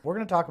 We're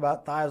going to talk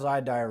about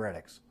thiazide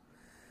diuretics.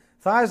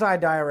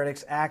 Thiazide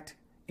diuretics act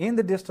in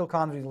the distal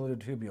convoluted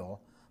tubule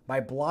by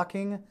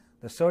blocking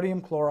the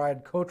sodium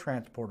chloride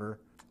cotransporter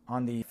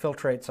on the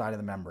filtrate side of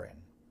the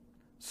membrane.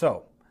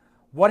 So,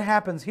 what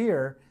happens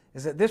here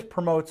is that this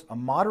promotes a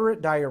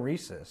moderate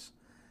diuresis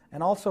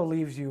and also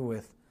leaves you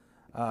with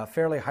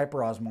fairly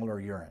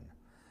hyperosmolar urine.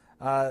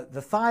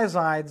 The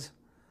thiazides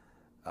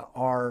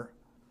are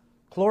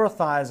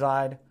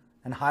chlorothiazide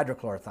and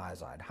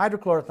hydrochlorothiazide.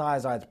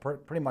 Hydrochlorothiazide is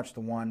pretty much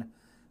the one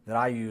that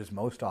I use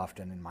most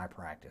often in my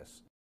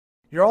practice.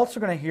 You're also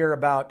going to hear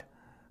about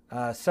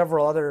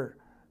several other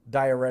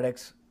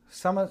diuretics.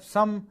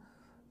 Some,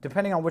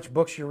 depending on which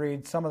books you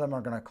read, some of them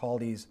are going to call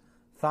these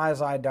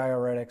thiazide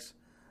diuretics.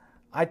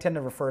 I tend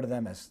to refer to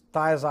them as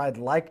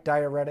thiazide-like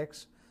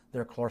diuretics.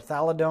 They're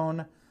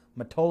chlorthalidone,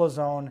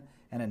 metolazone,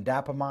 and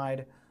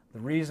indapamide. The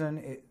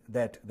reason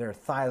that they're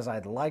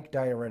thiazide-like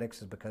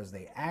diuretics is because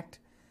they act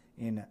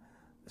in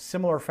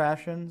similar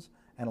fashions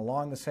and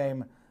along the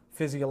same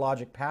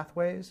physiologic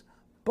pathways,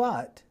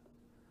 but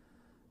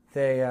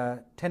they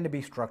tend to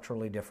be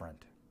structurally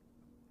different.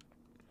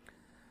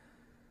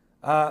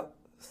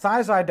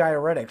 Thiazide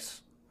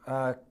diuretics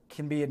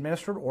can be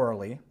administered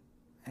orally,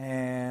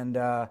 and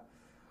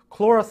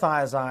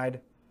chlorothiazide,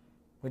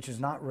 which is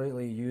not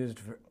really used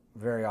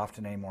very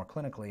often anymore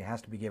clinically,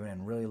 has to be given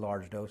in really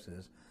large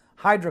doses.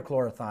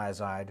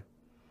 Hydrochlorothiazide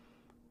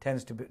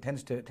tends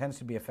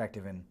to be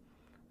effective in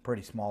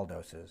pretty small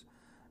doses.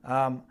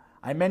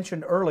 I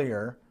mentioned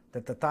earlier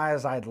that the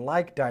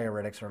thiazide-like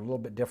diuretics are a little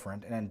bit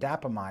different, and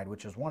indapamide,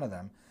 which is one of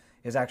them,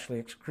 is actually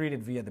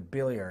excreted via the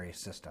biliary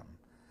system.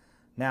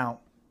 Now,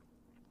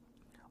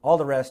 all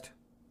the rest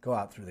go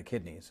out through the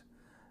kidneys.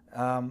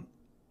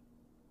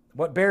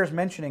 What bears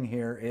mentioning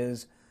here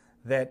is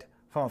that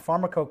from a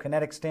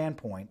pharmacokinetic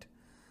standpoint,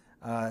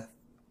 thiazide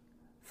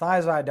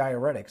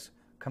diuretics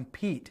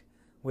compete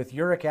with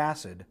uric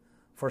acid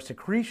for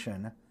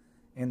secretion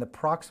in the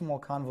proximal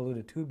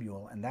convoluted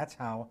tubule, and that's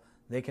how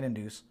they can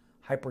induce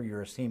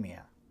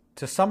hyperuricemia.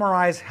 To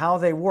summarize how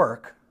they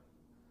work,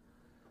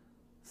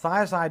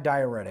 thiazide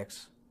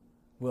diuretics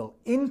will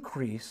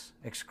increase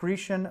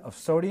excretion of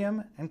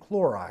sodium and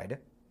chloride.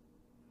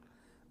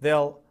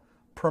 They'll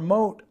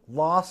promote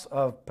loss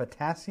of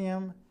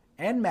potassium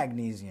and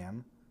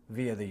magnesium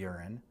via the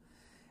urine,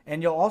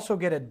 and you'll also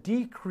get a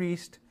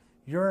decreased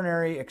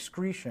urinary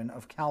excretion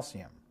of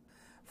calcium.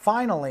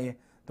 Finally,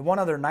 the one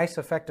other nice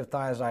effect of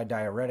thiazide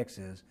diuretics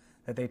is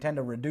that they tend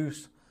to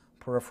reduce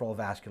peripheral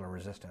vascular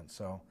resistance.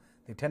 So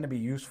they tend to be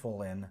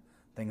useful in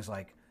things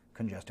like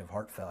congestive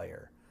heart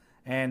failure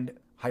and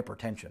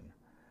hypertension.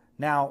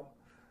 Now,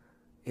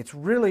 it's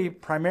really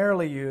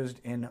primarily used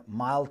in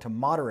mild to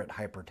moderate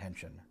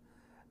hypertension.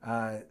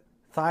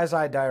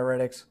 Thiazide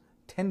diuretics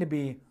tend to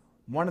be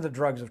one of the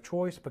drugs of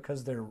choice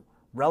because they're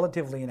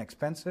relatively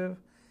inexpensive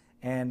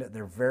and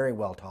they're very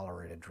well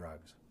tolerated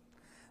drugs.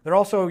 They're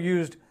also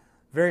used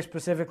very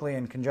specifically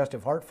in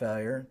congestive heart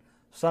failure.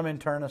 Some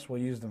internists will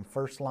use them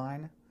first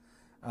line.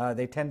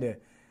 They tend to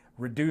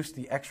reduce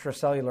the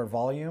extracellular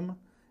volume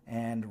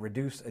and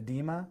reduce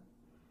edema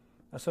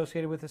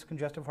associated with this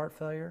congestive heart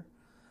failure.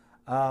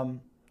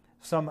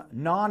 Some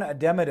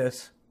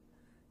non-edematous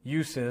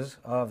uses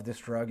of this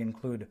drug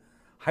include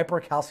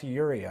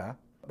hypercalciuria.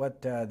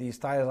 What these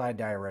thiazide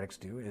diuretics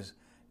do is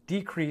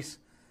decrease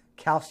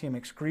calcium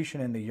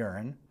excretion in the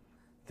urine,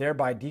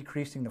 thereby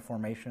decreasing the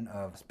formation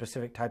of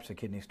specific types of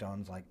kidney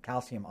stones like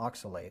calcium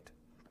oxalate.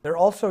 They're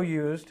also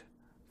used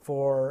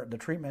for the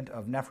treatment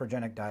of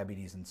nephrogenic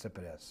diabetes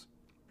insipidus.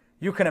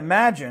 You can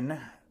imagine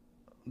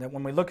that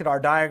when we look at our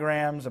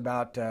diagrams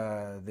about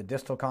the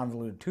distal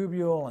convoluted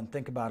tubule and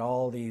think about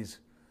all these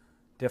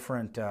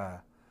different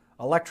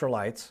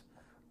electrolytes,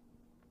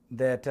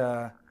 that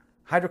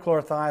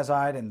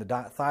hydrochlorothiazide and the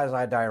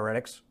thiazide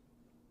diuretics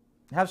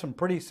have some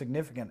pretty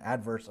significant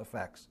adverse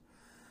effects.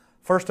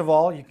 First of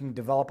all, you can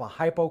develop a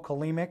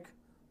hypokalemic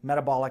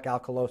metabolic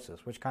alkalosis,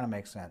 which kind of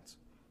makes sense.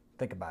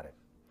 Think about it.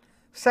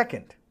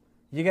 Second,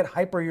 you get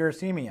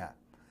hyperuricemia.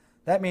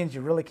 That means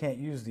you really can't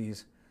use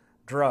these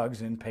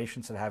drugs in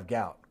patients that have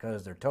gout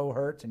because their toe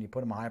hurts and you put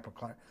them on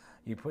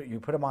you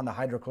put them on the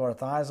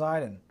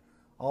hydrochlorothiazide and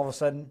all of a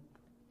sudden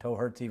toe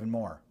hurts even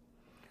more.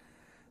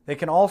 They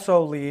can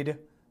also lead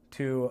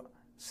to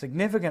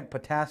significant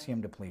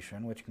potassium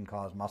depletion, which can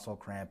cause muscle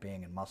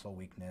cramping and muscle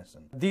weakness.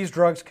 And these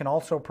drugs can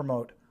also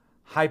promote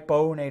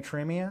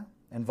hyponatremia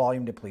and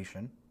volume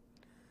depletion.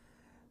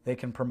 They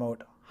can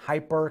promote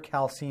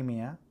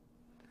hypercalcemia,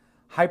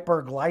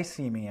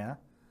 hyperglycemia,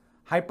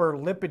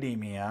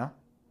 hyperlipidemia,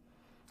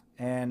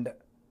 and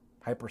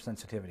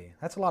hypersensitivity.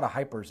 That's a lot of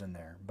hypers in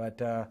there, but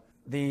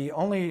the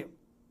only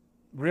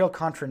real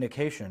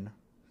contraindication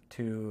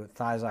to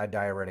thiazide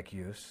diuretic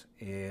use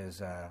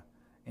is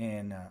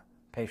in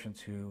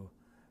patients who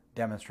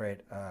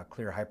demonstrate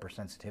clear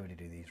hypersensitivity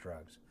to these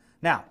drugs.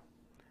 Now,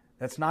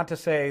 that's not to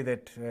say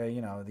that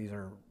these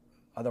are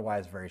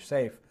otherwise very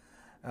safe.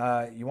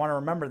 You want to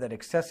remember that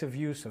excessive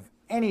use of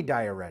any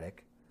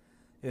diuretic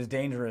is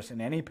dangerous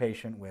in any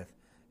patient with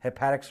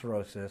hepatic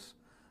cirrhosis,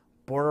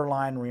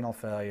 borderline renal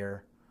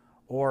failure,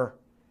 or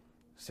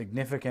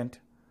significant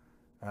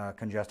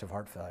congestive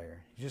heart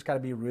failure. You just got to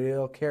be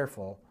real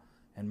careful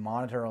and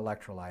monitor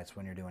electrolytes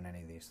when you're doing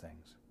any of these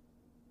things.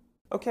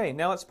 Okay,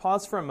 now let's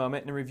pause for a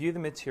moment and review the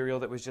material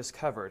that was just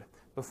covered.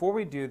 Before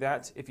we do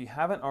that, if you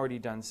haven't already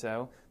done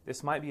so,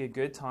 this might be a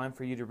good time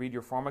for you to read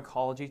your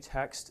pharmacology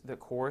text that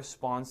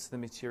corresponds to the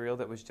material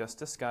that was just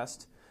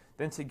discussed.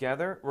 Then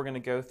together, we're going to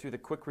go through the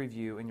quick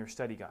review in your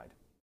study guide.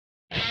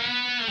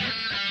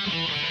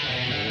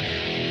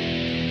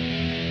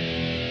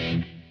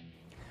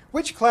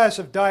 Which class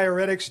of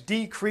diuretics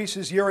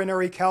decreases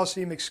urinary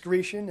calcium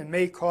excretion and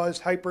may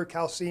cause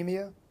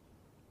hypercalcemia?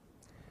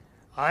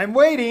 I'm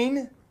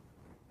waiting.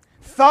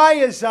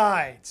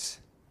 Thiazides.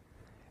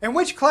 And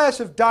which class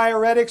of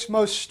diuretics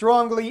most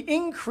strongly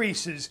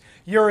increases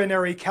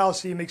urinary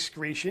calcium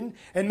excretion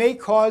and may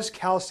cause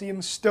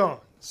calcium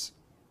stones?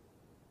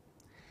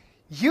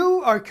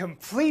 You are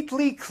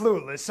completely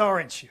clueless,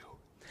 aren't you?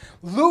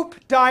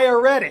 Loop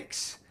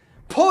diuretics.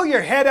 Pull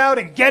your head out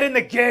and get in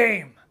the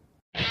game.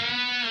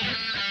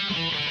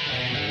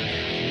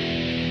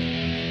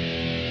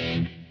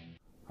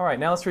 All right,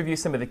 now let's review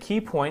some of the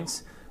key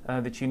points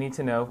that you need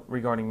to know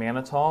regarding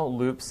mannitol,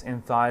 loops,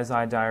 and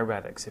thiazide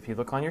diuretics. If you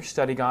look on your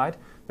study guide,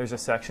 there's a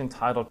section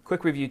titled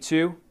Quick Review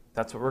 2.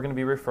 That's what we're going to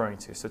be referring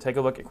to. So take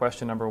a look at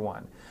question number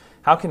 1.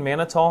 How can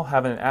mannitol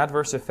have an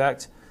adverse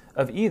effect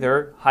of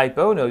either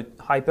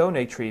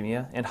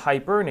hyponatremia and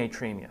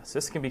hypernatremia? So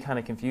this can be kind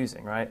of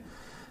confusing, right?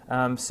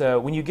 So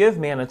when you give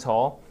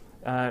mannitol,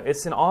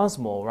 it's an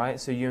osmol, right?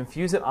 So you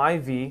infuse it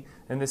IV,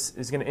 and this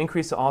is going to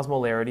increase the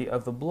osmolarity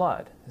of the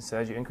blood. So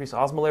as you increase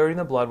osmolarity in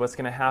the blood, what's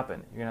going to happen?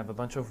 You're going to have a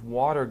bunch of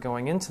water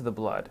going into the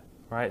blood,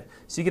 right?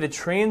 So you get a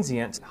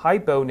transient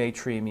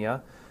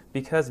hyponatremia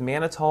because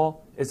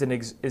mannitol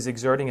is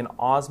exerting an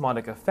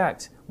osmotic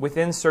effect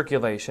within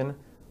circulation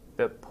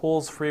that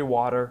pulls free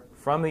water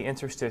from the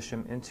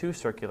interstitium into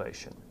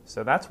circulation.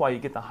 So that's why you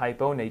get the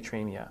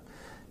hyponatremia.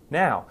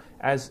 Now,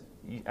 as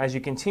you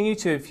continue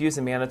to infuse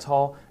the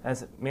mannitol,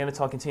 as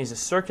mannitol continues to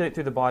circulate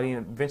through the body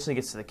and eventually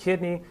gets to the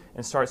kidney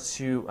and starts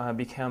to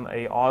become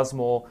a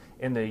osmol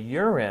in the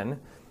urine,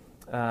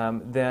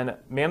 then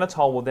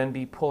mannitol will then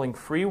be pulling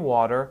free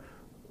water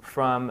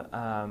from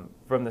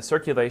the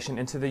circulation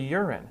into the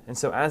urine. And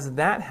so as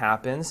that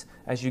happens,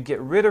 as you get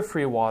rid of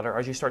free water,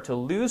 as you start to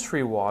lose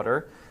free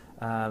water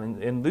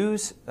and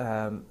lose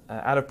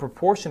out of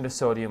proportion to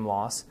sodium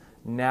loss,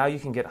 now you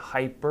can get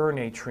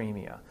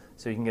hypernatremia.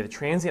 So you can get a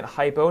transient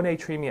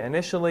hyponatremia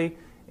initially,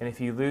 and if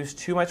you lose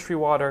too much free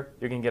water,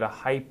 you're going to get a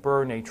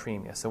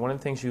hypernatremia. So one of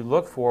the things you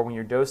look for when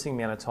you're dosing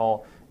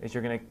mannitol is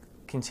you're going to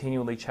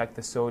continually check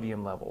the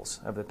sodium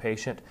levels of the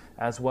patient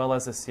as well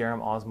as the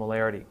serum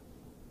osmolarity.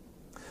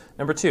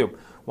 Number 2,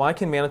 why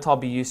can mannitol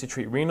be used to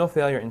treat renal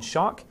failure and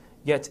shock,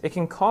 yet it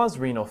can cause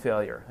renal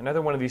failure?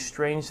 Another one of these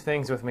strange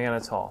things with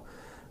mannitol.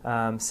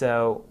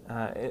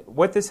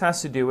 What this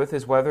has to do with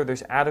is whether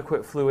there's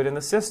adequate fluid in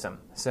the system.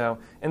 So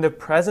in the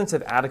presence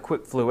of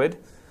adequate fluid,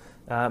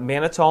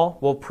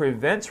 mannitol will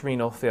prevent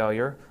renal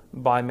failure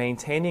by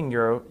maintaining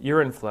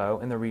urine flow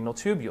in the renal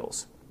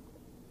tubules.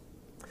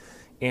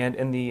 And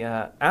in the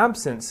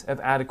absence of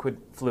adequate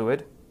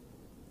fluid,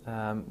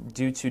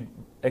 due to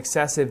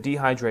excessive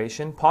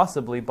dehydration,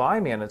 possibly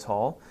by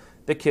mannitol,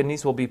 the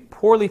kidneys will be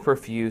poorly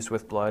perfused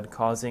with blood,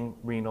 causing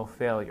renal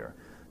failure.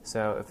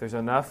 So if there's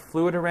enough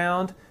fluid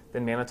around,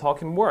 then mannitol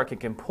can work. It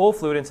can pull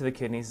fluid into the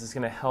kidneys. It's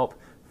going to help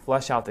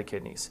flush out the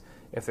kidneys.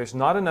 If there's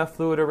not enough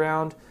fluid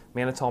around,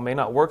 mannitol may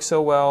not work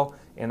so well,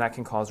 and that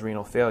can cause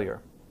renal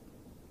failure.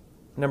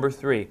 Number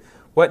 3,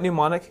 what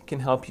mnemonic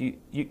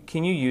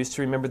can you use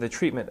to remember the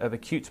treatment of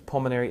acute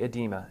pulmonary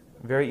edema?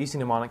 Very easy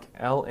mnemonic,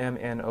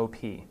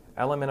 LMNOP.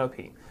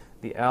 LMNOP.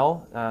 The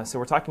L, so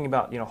we're talking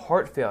about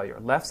heart failure,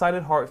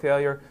 left-sided heart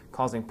failure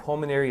causing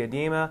pulmonary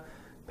edema.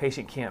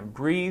 Patient can't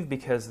breathe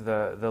because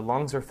the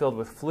lungs are filled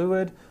with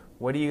fluid.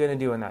 What are you going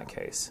to do in that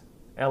case?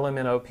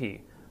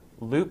 LMNOP.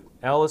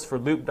 L is for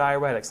loop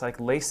diuretics, like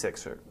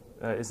Lasix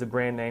is the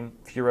brand name.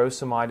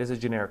 Furosemide is a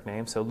generic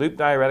name. So loop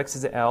diuretics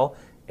is the L.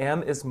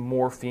 M is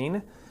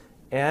morphine.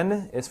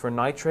 N is for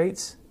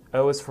nitrates.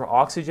 O is for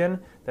oxygen.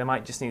 They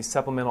might just need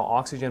supplemental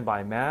oxygen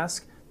by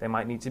mask. They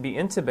might need to be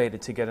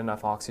intubated to get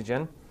enough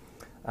oxygen.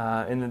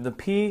 And then the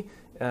P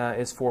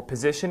is for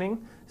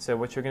positioning. So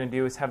what you're going to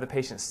do is have the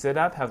patient sit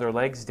up, have their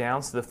legs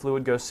down so the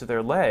fluid goes to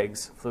their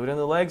legs. Fluid in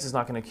the legs is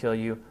not going to kill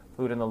you.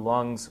 Fluid in the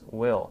lungs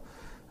will.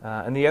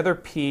 And the other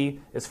P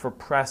is for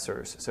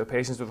pressors. So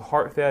patients with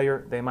heart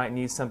failure, they might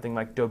need something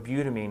like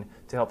dobutamine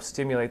to help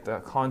stimulate the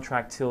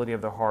contractility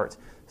of the heart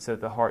so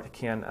that the heart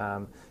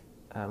can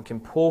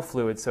pull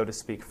fluid, so to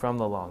speak, from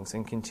the lungs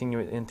and continue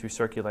it in through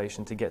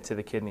circulation to get to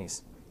the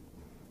kidneys.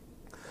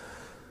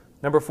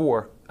 Number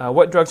 4,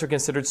 what drugs are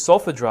considered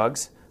sulfa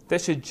drugs that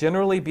should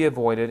generally be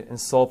avoided in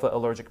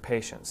sulfa-allergic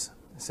patients?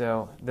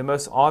 So the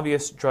most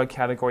obvious drug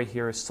category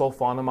here is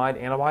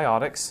sulfonamide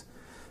antibiotics.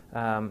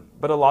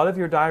 But a lot of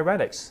your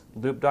diuretics,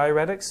 loop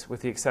diuretics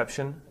with the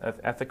exception of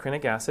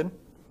ethacrynic acid,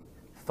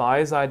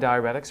 thiazide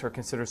diuretics are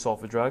considered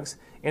sulfa drugs,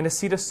 and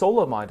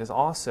acetazolamide is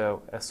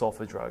also a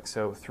sulfa drug.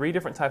 So 3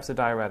 different types of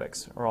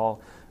diuretics are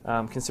all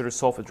considered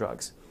sulfa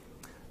drugs.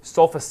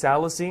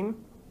 Sulfasalazine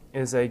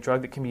is a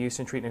drug that can be used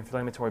to treat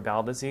inflammatory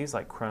bowel disease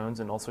like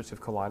Crohn's and ulcerative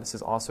colitis,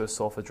 is also a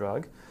sulfa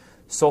drug.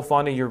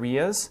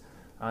 Sulfonylureas,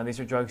 these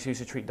are drugs used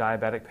to treat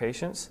diabetic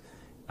patients.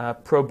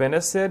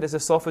 Probenecid is a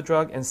sulfa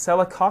drug, and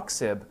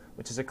celecoxib,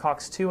 which is a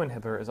COX-2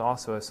 inhibitor, is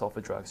also a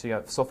sulfa drug. So you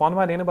have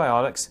sulfonamide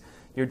antibiotics,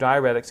 your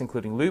diuretics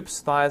including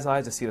loops,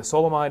 thiazides,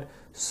 acetazolamide,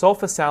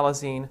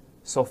 sulfasalazine,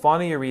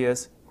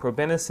 sulfonylureas,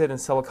 probenecid, and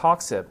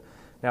celecoxib.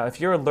 Now,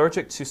 if you're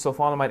allergic to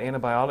sulfonamide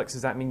antibiotics,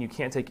 does that mean you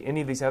can't take any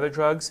of these other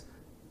drugs?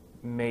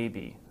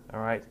 Maybe,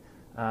 all right?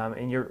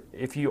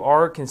 If you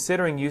are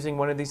considering using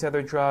one of these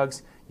other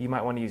drugs, you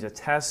might want to use a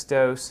test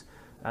dose.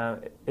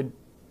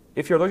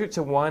 If you're allergic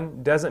to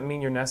one, doesn't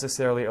mean you're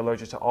necessarily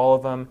allergic to all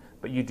of them,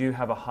 but you do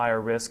have a higher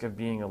risk of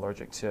being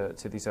allergic to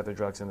these other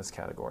drugs in this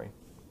category.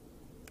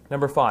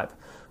 Number 5,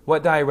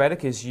 what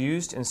diuretic is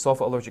used in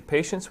sulfa-allergic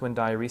patients when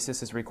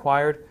diuresis is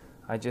required?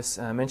 I just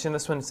mentioned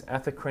this one, it's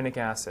ethacrynic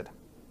acid.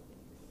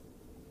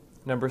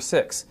 Number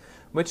 6,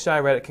 which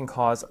diuretic can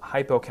cause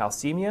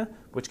hypocalcemia,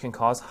 which can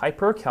cause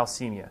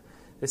hypercalcemia?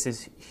 This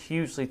is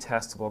hugely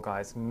testable,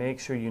 guys. Make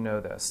sure you know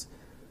this.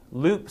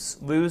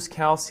 Loops lose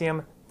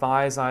calcium,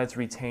 thiazides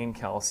retain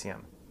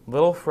calcium.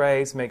 Little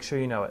phrase, make sure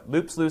you know it.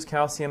 Loops lose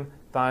calcium,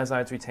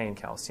 thiazides retain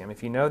calcium.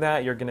 If you know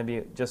that, you're going to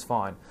be just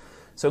fine.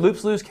 So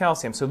loops lose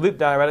calcium. So loop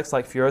diuretics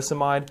like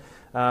furosemide,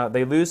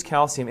 they lose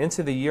calcium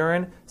into the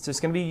urine, so it's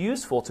going to be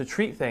useful to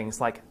treat things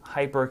like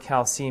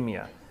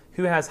hypercalcemia.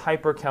 Who has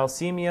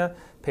hypercalcemia?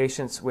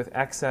 Patients with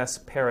excess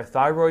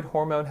parathyroid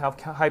hormone have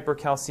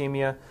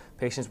hypercalcemia.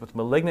 Patients with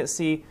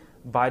malignancy,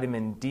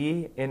 vitamin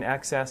D in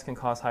excess can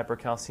cause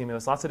hypercalcemia.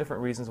 There's lots of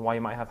different reasons why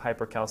you might have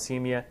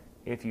hypercalcemia.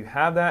 If you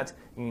have that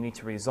and you need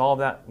to resolve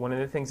that, one of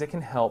the things that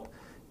can help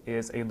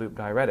is a loop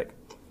diuretic.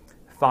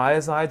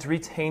 Thiazides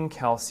retain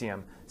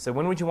calcium. So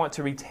when would you want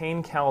to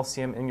retain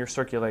calcium in your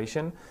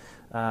circulation?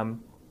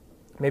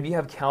 Maybe you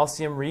have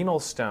calcium renal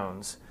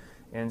stones,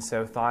 and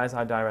so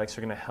thiazide diuretics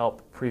are going to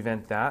help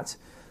prevent that.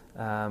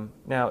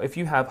 Now, if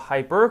you have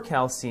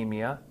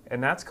hypercalcemia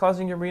and that's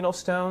causing your renal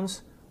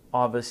stones,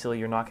 obviously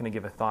you're not going to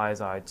give a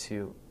thiazide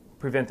to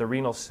prevent the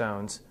renal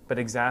stones, but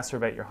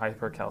exacerbate your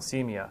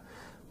hypercalcemia.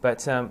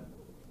 But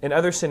in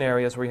other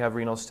scenarios where you have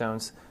renal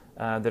stones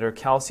that are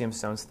calcium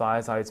stones,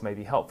 thiazides may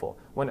be helpful.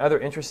 One other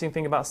interesting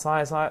thing about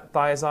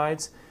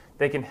thiazides,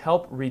 they can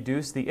help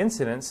reduce the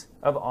incidence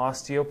of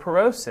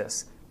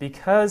osteoporosis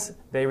because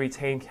they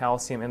retain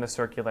calcium in the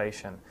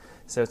circulation.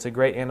 So it's a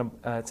great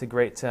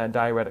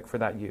diuretic for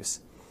that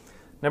use.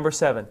 Number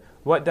 7,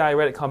 what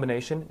diuretic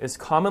combination is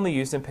commonly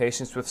used in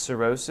patients with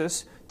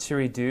cirrhosis to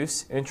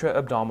reduce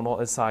intra-abdominal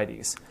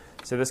ascites?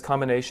 So this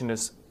combination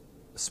is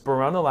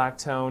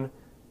spironolactone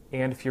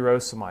and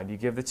furosemide. You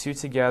give the two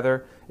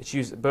together. It's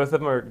used, both of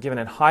them are given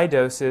in high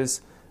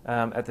doses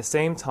at the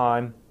same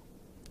time,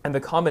 and the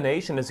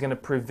combination is going to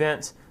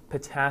prevent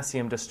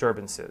potassium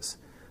disturbances.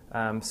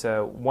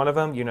 So one of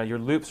them, your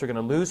loops are going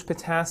to lose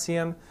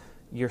potassium.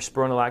 Your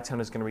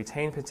spironolactone is going to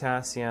retain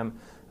potassium.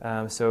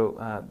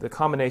 So the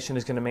combination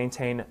is going to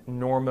maintain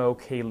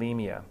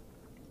normokalemia.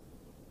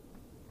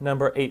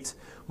 Number 8,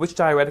 which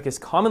diuretic is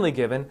commonly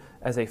given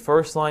as a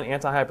first-line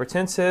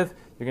antihypertensive?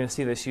 You're going to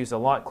see this used a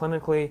lot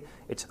clinically.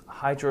 It's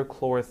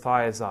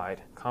hydrochlorothiazide,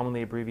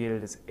 commonly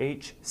abbreviated as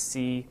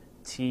HCTZ.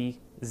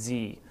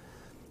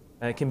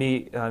 It can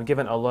be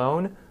given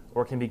alone,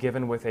 or it can be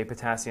given with a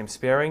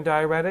potassium-sparing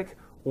diuretic,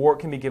 or it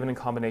can be given in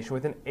combination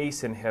with an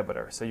ACE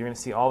inhibitor. So you're going to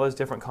see all those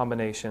different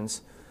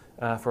combinations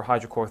for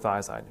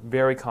hydrochlorothiazide.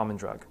 Very common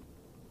drug.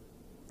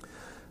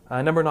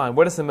 Number 9,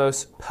 what is the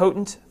most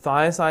potent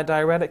thiazide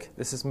diuretic?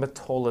 This is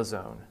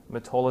metolazone.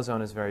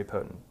 Metolazone is very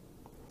potent.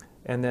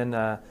 And then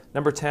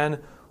number 10,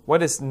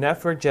 what is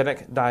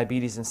nephrogenic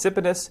diabetes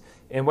insipidus,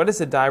 and what is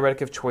the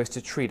diuretic of choice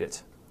to treat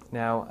it?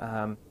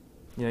 Now,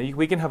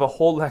 we can have a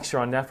whole lecture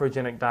on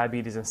nephrogenic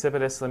diabetes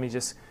insipidus. Let me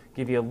just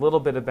give you a little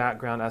bit of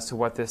background as to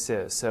what this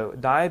is. So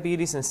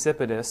diabetes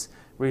insipidus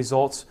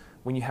results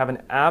when you have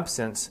an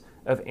absence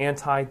of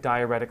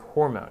anti-diuretic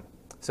hormone.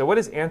 So what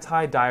does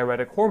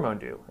anti-diuretic hormone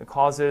do? It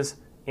causes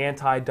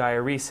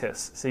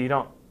antidiuresis. So you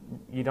don't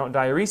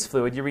diurese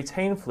fluid, you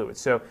retain fluid.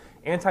 So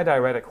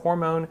antidiuretic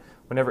hormone,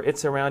 whenever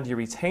it's around, you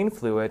retain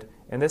fluid.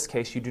 In this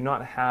case, you do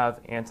not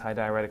have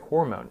antidiuretic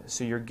hormone.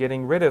 So you're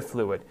getting rid of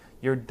fluid.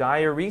 You're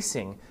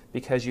diuresing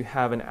because you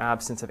have an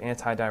absence of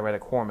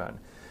antidiuretic hormone.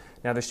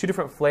 Now, there's two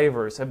different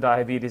flavors of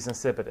diabetes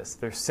insipidus.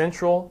 There's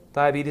central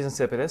diabetes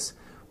insipidus,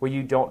 where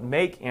you don't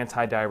make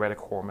antidiuretic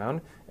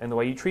hormone, and the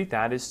way you treat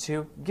that is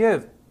to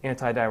give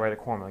antidiuretic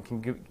hormone.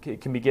 It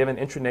can be given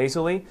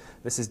intranasally.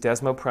 This is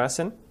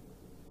desmopressin.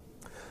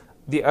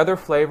 The other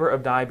flavor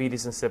of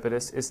diabetes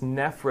insipidus is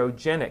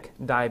nephrogenic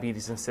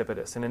diabetes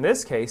insipidus, and in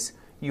this case,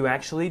 you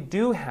actually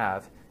do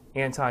have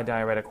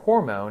antidiuretic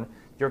hormone.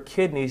 Your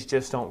kidneys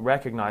just don't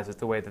recognize it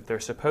the way that they're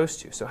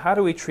supposed to. So how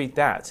do we treat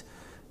that?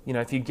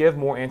 If you give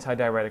more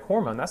antidiuretic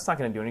hormone, that's not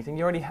going to do anything.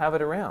 You already have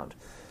it around.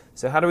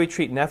 So how do we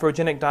treat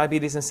nephrogenic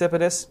diabetes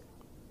insipidus?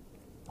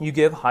 You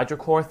give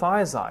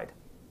hydrochlorothiazide.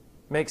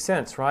 Makes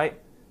sense, right?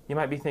 You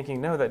might be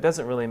thinking, no, that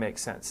doesn't really make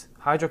sense.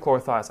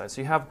 Hydrochlorothiazide.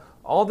 So you have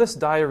all this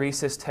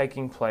diuresis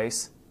taking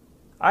place.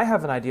 I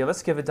have an idea.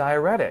 Let's give a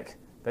diuretic.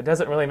 That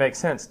doesn't really make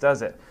sense,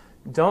 does it?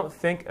 Don't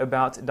think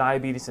about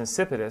diabetes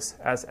insipidus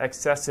as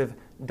excessive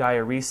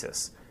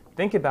diuresis.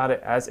 Think about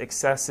it as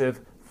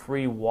excessive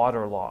free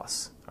water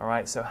loss. All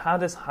right, so how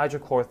does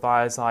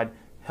hydrochlorothiazide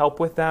help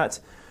with that?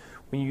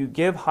 When you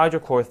give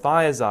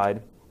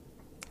hydrochlorothiazide,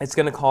 it's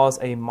going to cause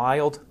a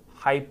mild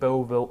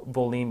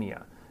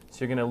hypovolemia. So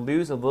you're going to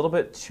lose a little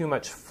bit too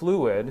much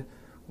fluid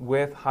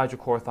with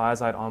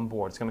hydrochlorothiazide on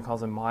board. It's going to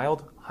cause a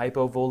mild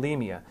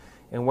hypovolemia.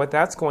 And what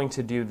that's going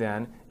to do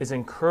then is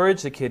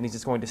encourage the kidneys.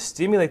 It's going to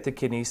stimulate the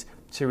kidneys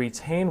to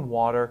retain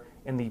water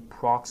in the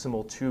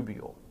proximal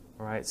tubule.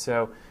 All right,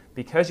 so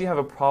because you have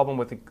a problem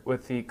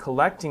with the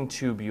collecting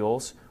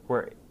tubules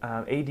where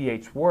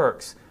ADH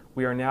works,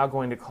 we are now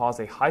going to cause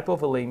a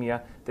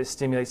hypovolemia that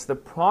stimulates the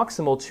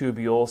proximal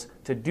tubules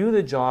to do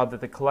the job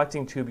that the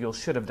collecting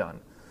tubules should have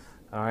done.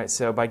 All right,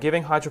 so by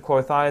giving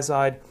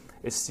hydrochlorothiazide,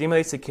 it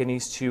stimulates the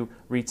kidneys to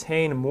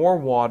retain more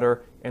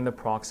water in the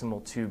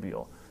proximal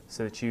tubule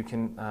so that you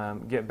can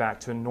get back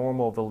to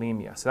normal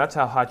volemia. So that's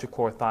how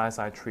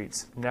hydrochlorothiazide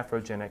treats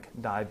nephrogenic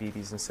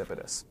diabetes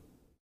insipidus.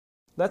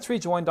 Let's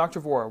rejoin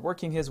Dr. Vora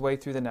working his way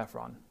through the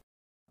nephron.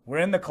 We're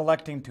in the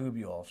collecting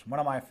tubules, one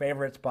of my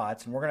favorite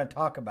spots, and we're going to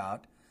talk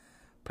about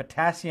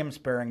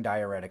potassium-sparing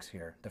diuretics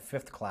here, the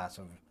 5th class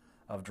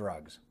of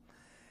drugs.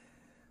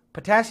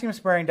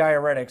 Potassium-sparing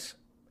diuretics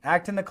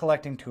act in the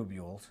collecting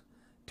tubules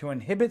to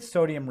inhibit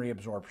sodium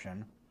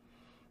reabsorption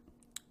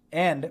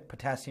and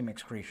potassium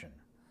excretion.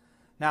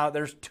 Now,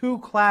 there's 2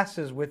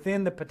 classes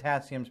within the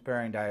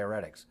potassium-sparing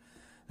diuretics.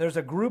 There's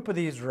a group of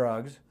these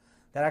drugs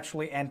that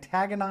actually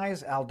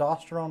antagonize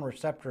aldosterone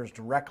receptors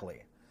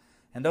directly,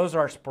 and those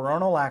are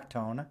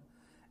spironolactone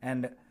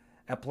and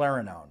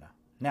eplerenone.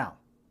 Now,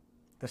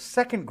 the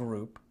second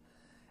group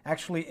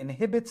actually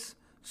inhibits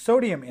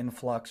sodium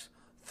influx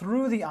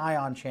through the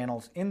ion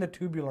channels in the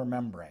tubular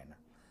membrane,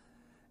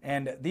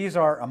 and these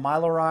are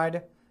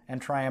amiloride and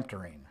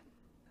triamterene.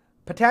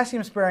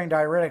 Potassium-sparing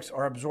diuretics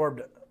are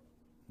absorbed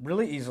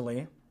really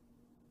easily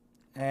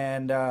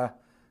and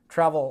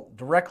travel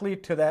directly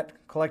to that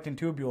collecting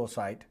tubule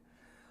site.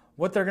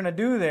 What they're going to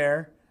do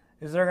there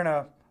is they're going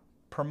to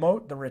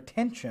promote the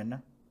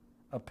retention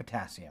of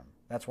potassium.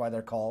 That's why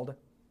they're called,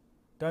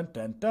 dun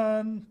dun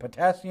dun,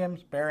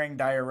 potassium-sparing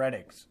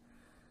diuretics.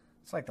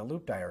 It's like the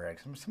loop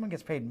diuretics. Someone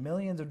gets paid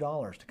millions of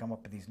dollars to come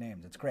up with these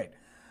names. It's great.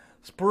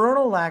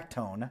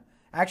 Spironolactone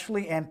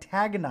actually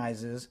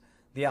antagonizes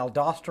the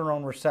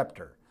aldosterone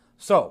receptor.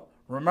 So,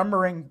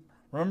 remembering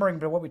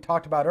what we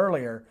talked about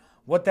earlier,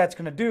 what that's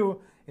going to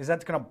do is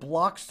that's going to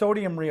block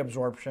sodium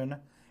reabsorption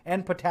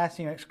and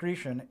potassium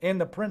excretion in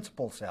the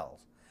principal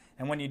cells.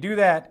 And when you do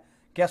that,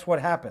 guess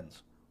what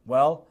happens?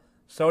 Well,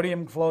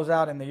 sodium flows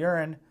out in the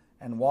urine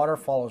and water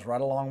follows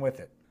right along with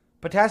it.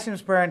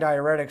 Potassium-sparing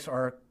diuretics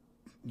are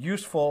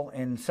useful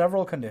in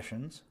several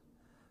conditions.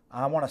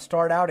 I want to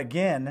start out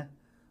again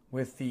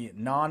with the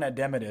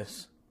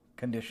non-edematous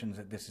conditions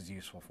that this is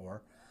useful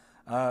for.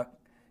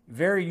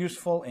 Very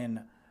useful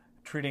in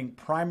treating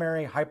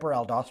primary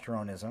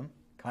hyperaldosteronism.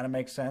 Kind of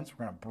makes sense.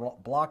 We're going to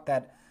block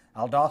that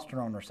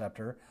aldosterone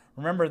receptor.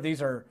 Remember,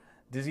 these are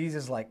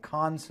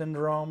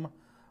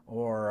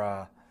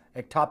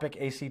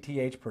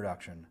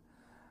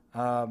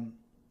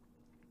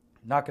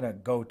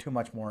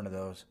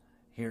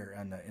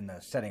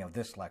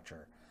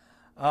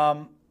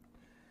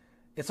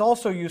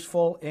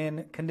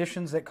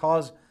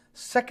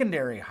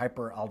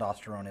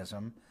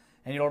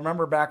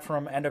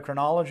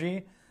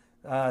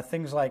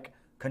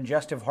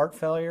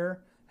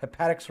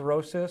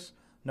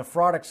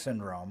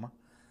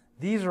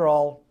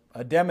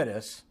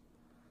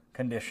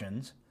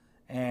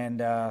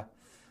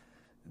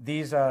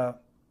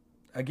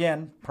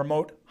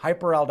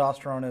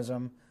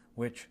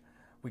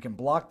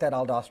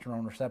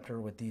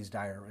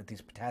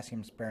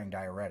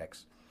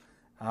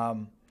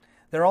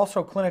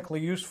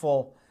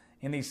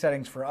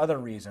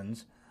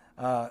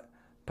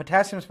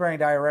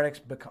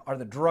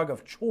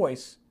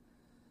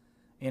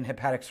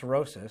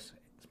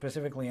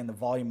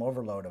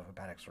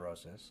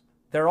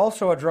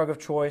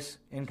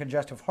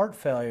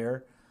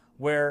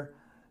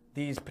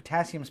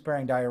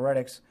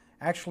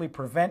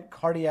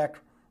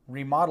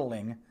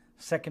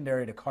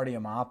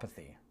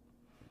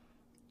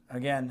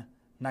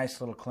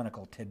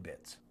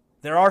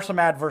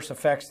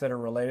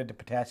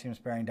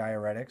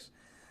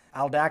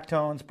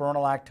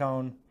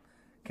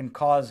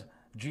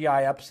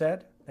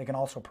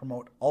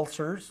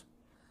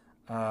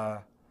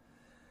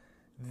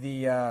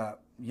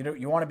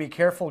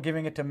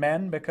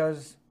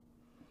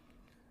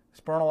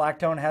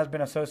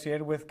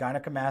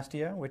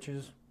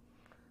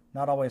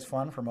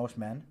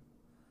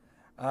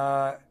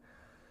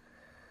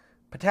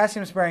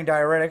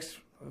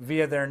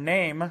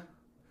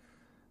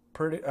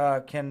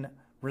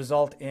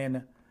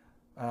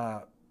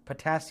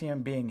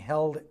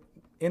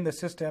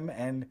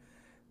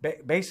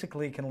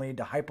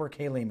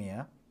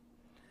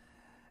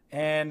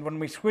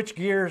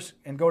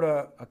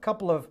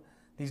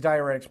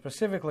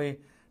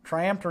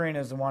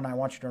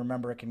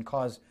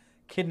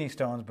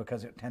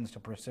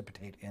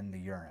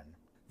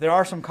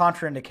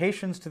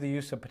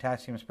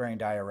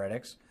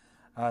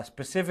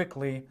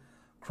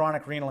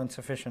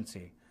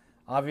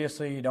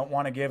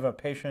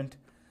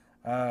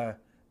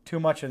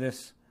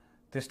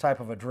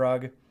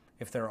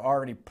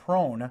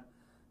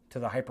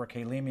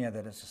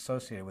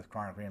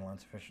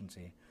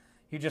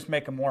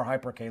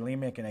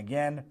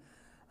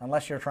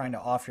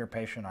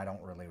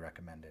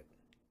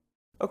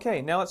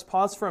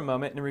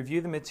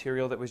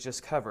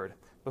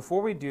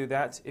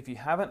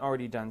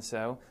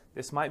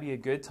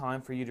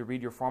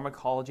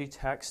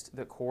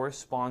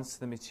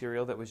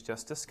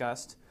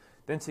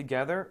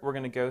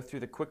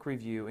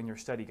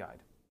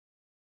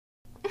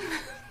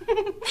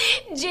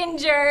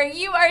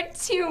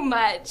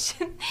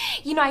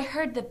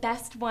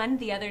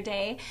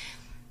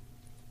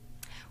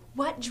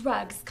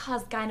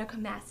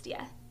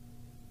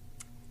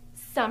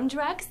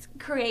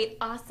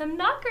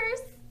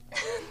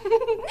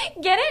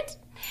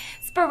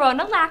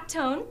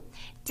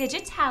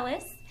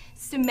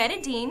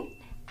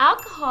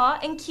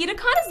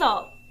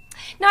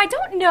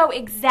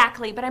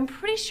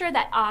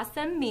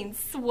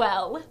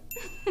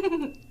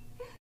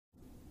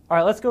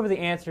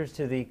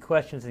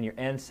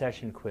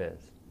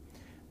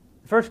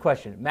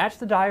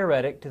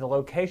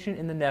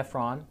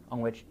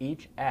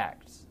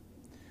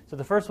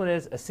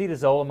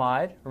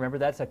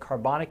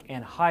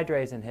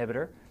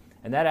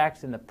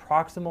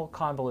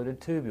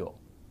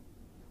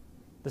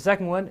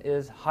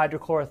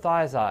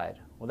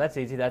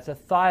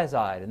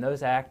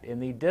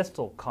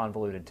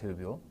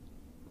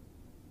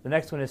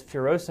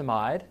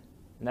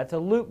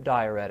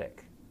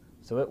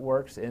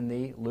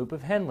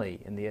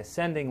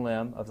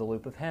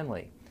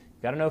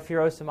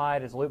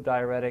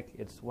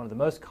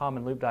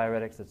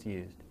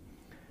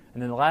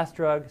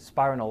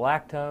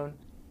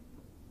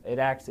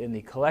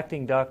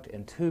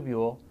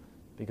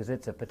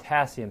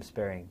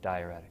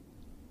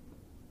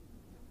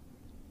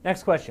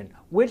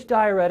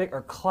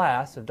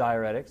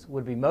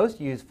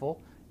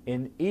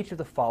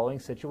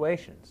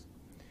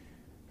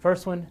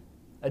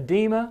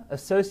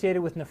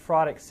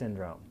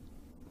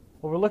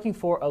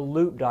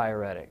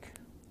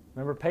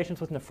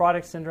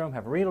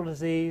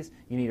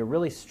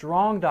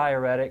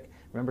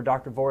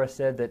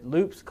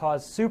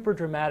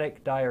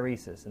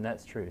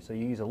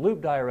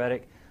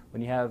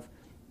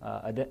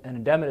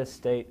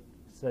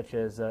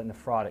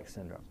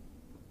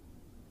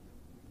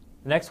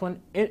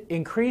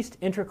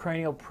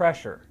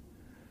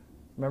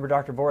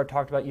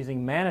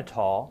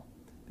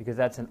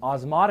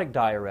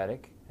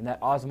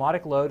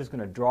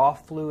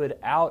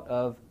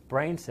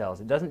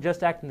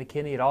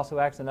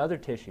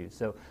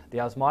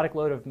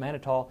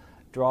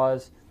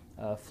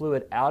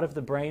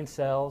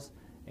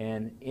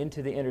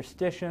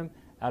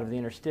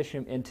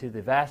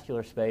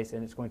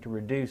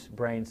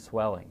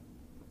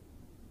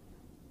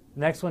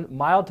Next one,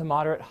 mild to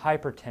moderate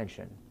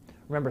hypertension.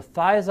 Remember,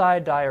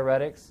 thiazide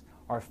diuretics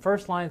are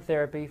first-line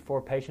therapy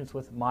for patients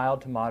with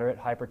mild to moderate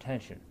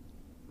hypertension.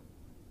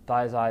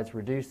 Thiazides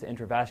reduce the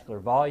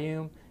intravascular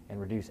volume and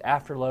reduce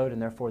afterload,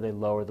 and therefore they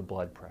lower the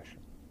blood pressure.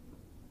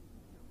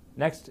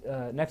 Next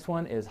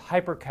one is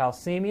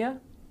hypercalcemia.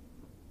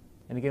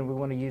 And again, we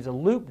want to use a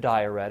loop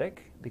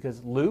diuretic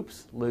because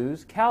loops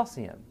lose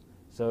calcium.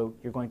 So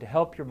you're going to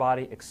help your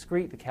body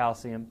excrete the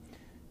calcium,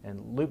 and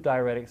loop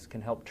diuretics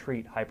can help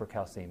treat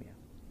hypercalcemia.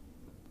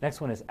 Next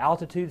one is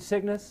altitude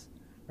sickness.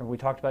 Remember, we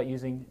talked about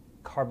using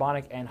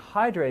carbonic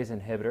anhydrase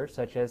inhibitors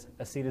such as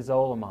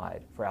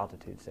acetazolamide for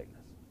altitude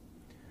sickness.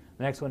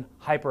 The next one,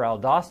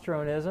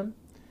 hyperaldosteronism.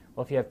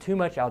 Well, if you have too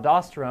much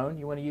aldosterone,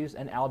 you want to use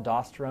an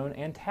aldosterone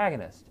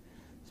antagonist,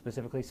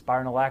 specifically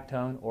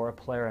spironolactone or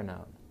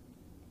eplerenone.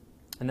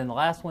 And then the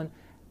last one,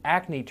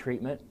 acne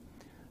treatment.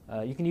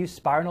 You can use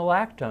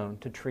spironolactone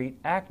to treat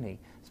acne.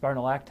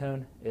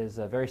 Spironolactone is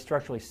very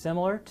structurally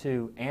similar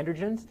to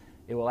androgens.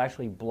 It will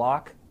actually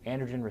block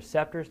androgen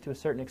receptors to a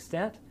certain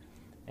extent,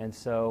 and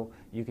so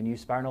you can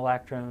use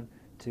spironolactone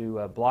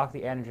to block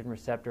the androgen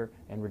receptor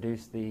and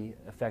reduce the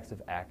effects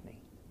of acne.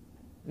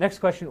 Next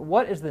question,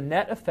 what is the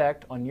net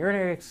effect on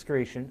urinary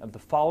excretion of the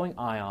following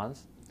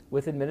ions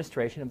with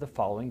administration of the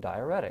following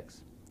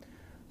diuretics?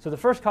 So the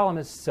first column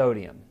is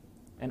sodium,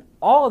 and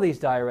all of these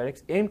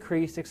diuretics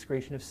increase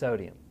excretion of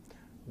sodium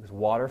because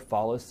water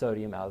follows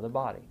sodium out of the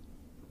body.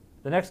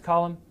 The next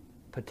column,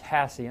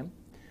 potassium.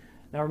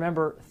 Now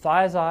remember,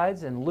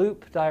 thiazides and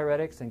loop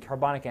diuretics and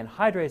carbonic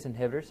anhydrase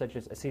inhibitors such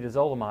as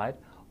acetazolamide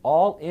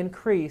all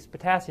increase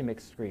potassium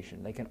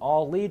excretion. They can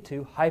all lead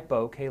to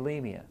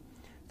hypokalemia.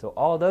 So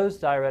all of those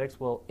diuretics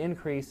will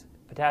increase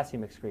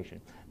potassium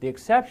excretion. The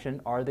exception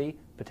are the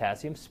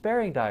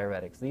potassium-sparing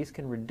diuretics. These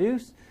can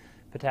reduce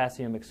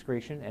potassium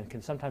excretion and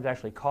can sometimes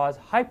actually cause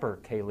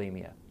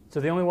hyperkalemia. So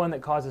the only one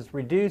that causes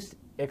reduced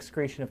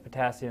excretion of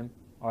potassium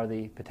are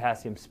the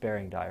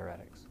potassium-sparing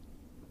diuretics.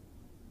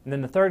 And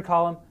then the third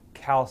column,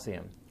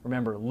 calcium.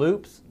 Remember,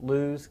 loops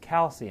lose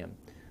calcium,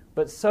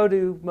 but so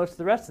do most of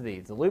the rest of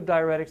these. The loop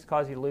diuretics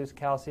cause you to lose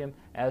calcium,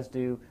 as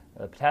do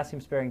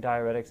potassium-sparing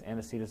diuretics and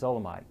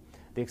acetazolamide.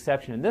 The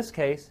exception in this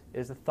case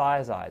is the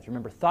thiazides.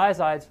 Remember,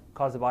 thiazides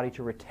cause the body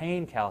to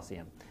retain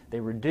calcium. They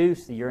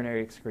reduce the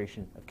urinary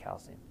excretion of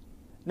calcium.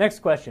 Next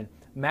question.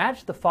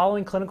 Match the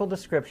following clinical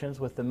descriptions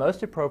with the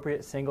most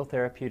appropriate single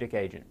therapeutic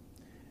agent.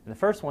 And the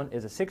first one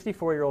is a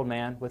 64-year-old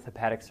man with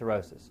hepatic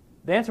cirrhosis.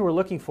 The answer we're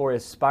looking for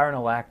is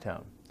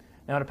spironolactone.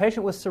 Now, in a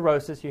patient with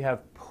cirrhosis, you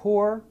have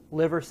poor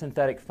liver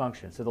synthetic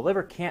function. So the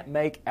liver can't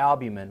make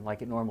albumin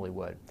like it normally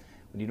would.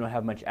 When you don't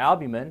have much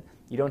albumin,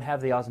 you don't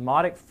have the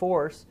osmotic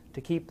force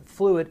to keep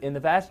fluid in the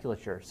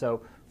vasculature.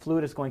 So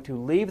fluid is going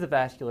to leave the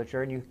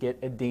vasculature and you get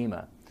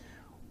edema.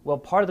 Well,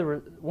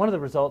 one of the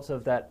results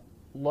of that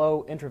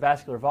low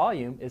intravascular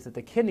volume is that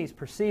the kidneys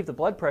perceive the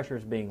blood pressure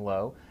as being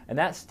low, and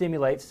that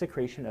stimulates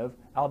secretion of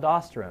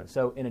aldosterone.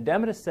 So in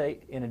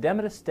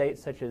edematous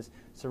states such as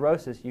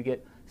cirrhosis, you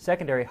get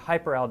secondary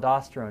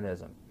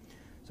hyperaldosteronism.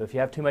 So if you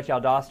have too much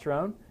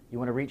aldosterone, you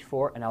want to reach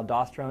for an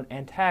aldosterone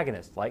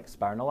antagonist like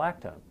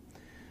spironolactone.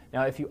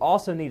 Now, if you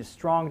also need a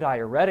strong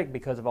diuretic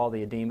because of all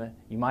the edema,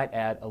 you might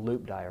add a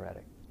loop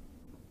diuretic.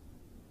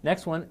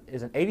 Next one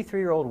is an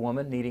 83-year-old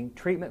woman needing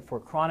treatment for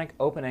chronic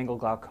open-angle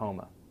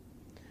glaucoma.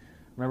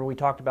 Remember, we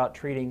talked about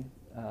treating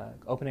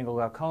open-angle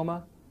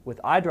glaucoma with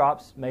eye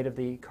drops made of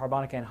the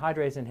carbonic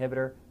anhydrase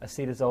inhibitor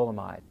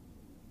acetazolamide.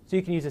 So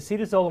you can use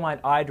acetazolamide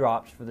eye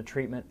drops for the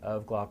treatment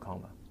of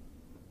glaucoma.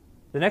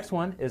 The next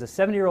one is a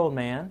 70-year-old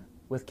man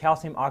with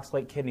calcium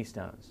oxalate kidney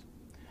stones.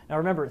 Now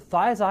remember,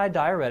 thiazide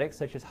diuretics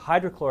such as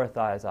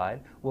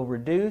hydrochlorothiazide will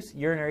reduce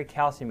urinary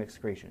calcium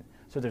excretion.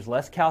 So there's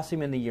less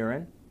calcium in the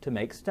urine to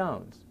make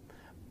stones.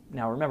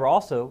 Now remember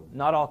also,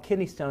 not all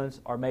kidney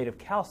stones are made of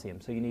calcium,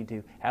 so you need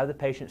to have the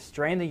patient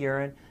strain the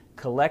urine,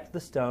 collect the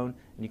stone,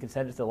 and you can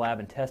send it to the lab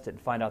and test it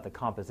and find out the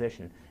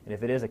composition. And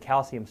if it is a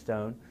calcium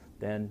stone,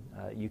 then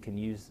you can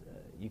use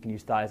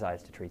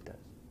thiazides to treat those.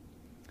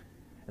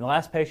 And the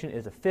last patient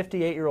is a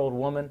 58-year-old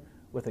woman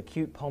with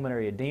acute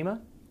pulmonary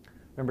edema.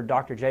 Remember,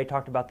 Dr. J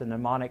talked about the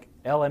mnemonic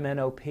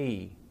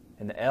LMNOP,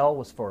 and the L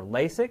was for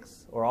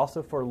Lasix or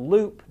also for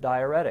loop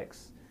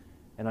diuretics.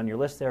 And on your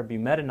list there,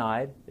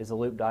 bumetanide is a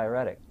loop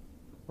diuretic.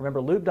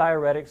 Remember, loop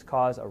diuretics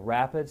cause a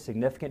rapid,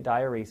 significant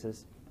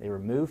diuresis. They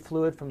remove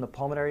fluid from the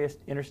pulmonary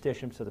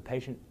interstitium so the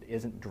patient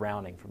isn't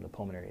drowning from the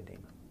pulmonary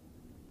edema.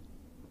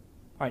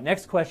 All right,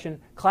 next question.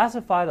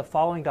 Classify the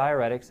following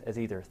diuretics as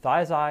either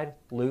thiazide,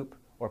 loop,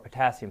 or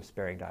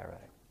potassium-sparing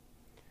diuretic.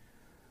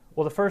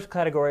 Well, the first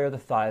category are the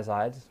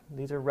thiazides.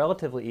 These are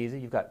relatively easy.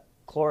 You've got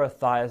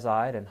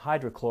chlorothiazide and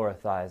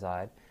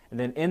hydrochlorothiazide. And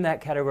then in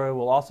that category,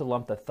 we'll also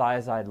lump the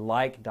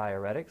thiazide-like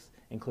diuretics,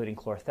 including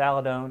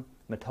chlorthalidone,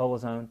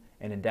 metolazone,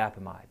 and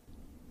indapamide.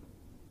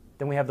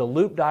 Then we have the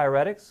loop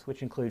diuretics,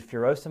 which include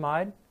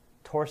furosemide,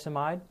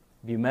 torsemide,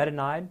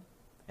 bumetanide,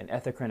 and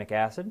ethacrynic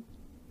acid.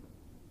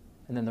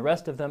 And then the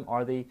rest of them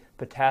are the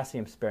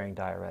potassium-sparing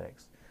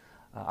diuretics.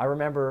 I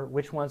remember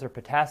which ones are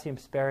potassium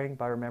sparing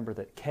by remember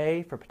that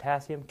K for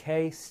potassium,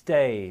 K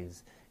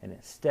stays, and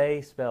it's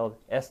stay spelled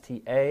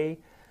S-T-A.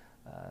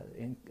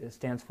 It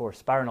stands for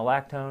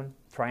spironolactone,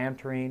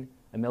 triamterene,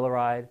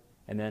 amiloride,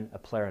 and then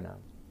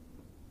eplerenone.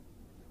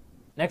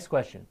 Next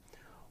question.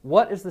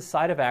 What is the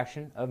site of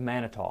action of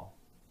mannitol?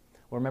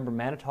 Well, remember,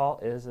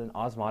 mannitol is an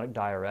osmotic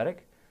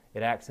diuretic.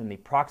 It acts in the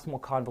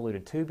proximal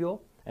convoluted tubule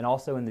and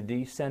also in the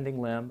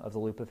descending limb of the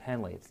loop of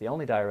Henle. It's the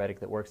only diuretic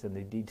that works in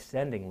the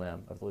descending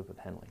limb of the loop of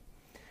Henle.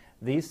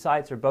 These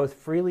sites are both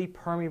freely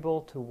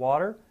permeable to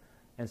water,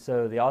 and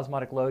so the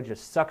osmotic load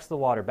just sucks the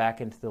water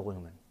back into the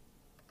lumen.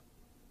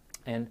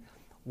 And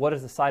what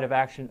is the site of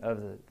action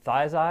of the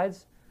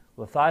thiazides?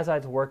 Well, the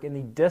thiazides work in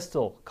the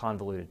distal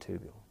convoluted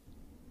tubule.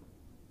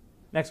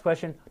 Next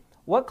question.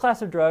 What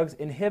class of drugs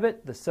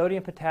inhibit the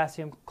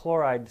sodium-potassium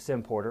chloride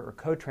symporter or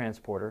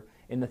cotransporter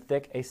in the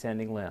thick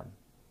ascending limb?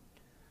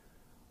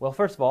 Well,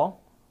 first of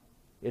all,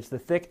 it's the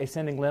thick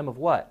ascending limb of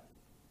what?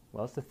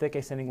 Well, it's the thick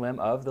ascending limb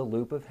of the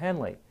loop of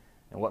Henle.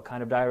 And what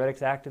kind of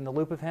diuretics act in the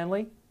loop of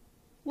Henle?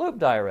 Loop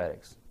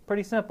diuretics.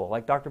 Pretty simple.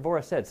 Like Dr.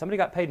 Vora said, somebody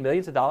got paid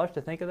millions of dollars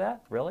to think of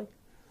that? Really?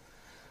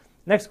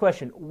 Next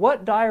question.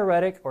 What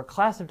diuretic or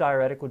class of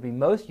diuretic would be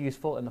most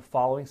useful in the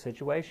following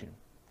situation?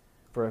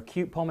 For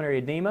acute pulmonary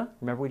edema,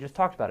 remember we just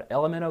talked about it,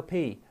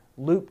 LMNOP,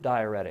 loop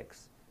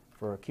diuretics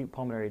for acute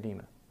pulmonary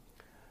edema.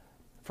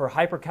 For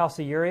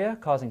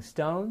hypercalciuria causing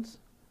stones,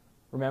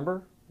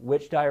 remember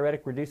which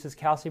diuretic reduces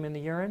calcium in the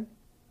urine?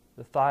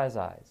 The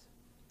thiazides.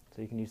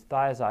 So you can use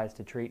thiazides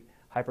to treat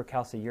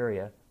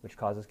hypercalciuria, which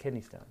causes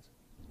kidney stones.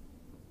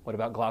 What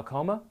about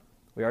glaucoma?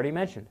 We already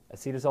mentioned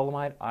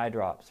acetazolamide eye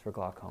drops for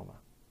glaucoma.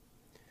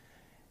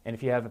 And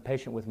if you have a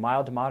patient with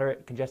mild to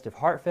moderate congestive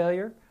heart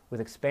failure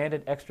with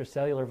expanded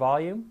extracellular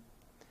volume,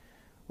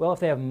 well, if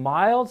they have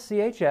mild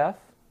CHF,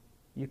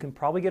 you can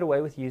probably get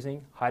away with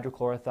using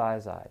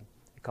hydrochlorothiazide.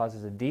 It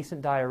causes a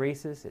decent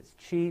diuresis, it's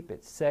cheap,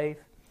 it's safe.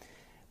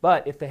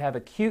 But if they have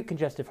acute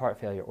congestive heart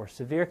failure or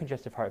severe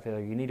congestive heart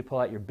failure, you need to pull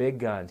out your big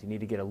guns. You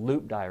need to get a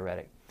loop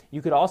diuretic.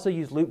 You could also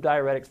use loop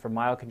diuretics for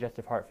mild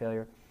congestive heart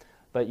failure,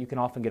 but you can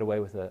often get away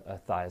with a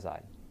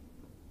thiazide.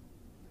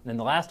 And then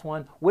the last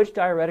one, which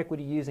diuretic would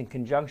you use in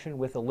conjunction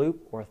with a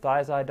loop or a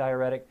thiazide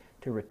diuretic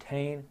to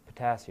retain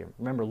potassium?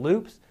 Remember,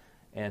 loops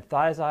and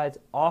thiazides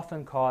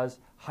often cause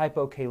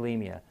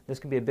hypokalemia. This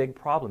can be a big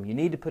problem. You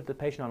need to put the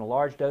patient on a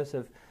large dose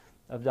of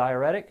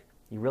diuretic.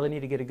 You really need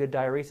to get a good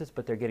diuresis,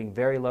 but they're getting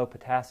very low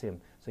potassium.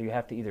 So you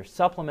have to either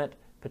supplement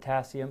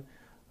potassium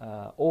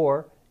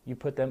or you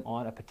put them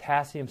on a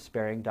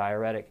potassium-sparing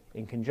diuretic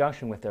in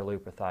conjunction with their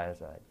loop or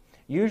thiazide.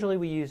 Usually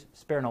we use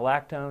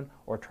spironolactone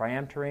or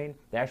triamterene.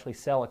 They actually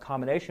sell a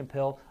combination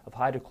pill of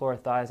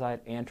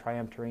hydrochlorothiazide and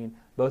triamterene,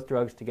 both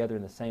drugs together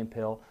in the same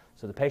pill.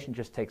 So the patient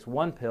just takes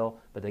one pill,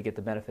 but they get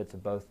the benefits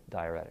of both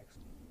diuretics.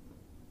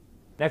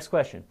 Next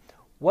question.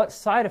 What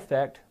side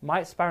effect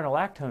might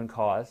spironolactone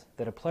cause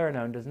that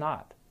eplerenone does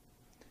not?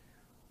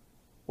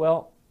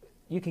 Well,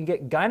 you can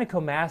get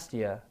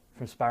gynecomastia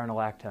from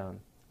spironolactone.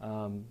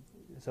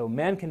 So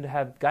men can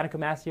have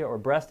gynecomastia or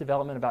breast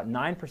development. About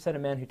 9% of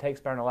men who take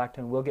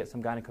spironolactone will get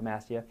some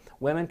gynecomastia.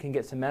 Women can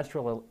get some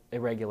menstrual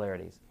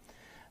irregularities.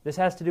 This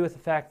has to do with the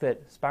fact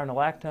that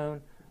spironolactone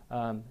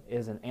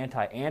is an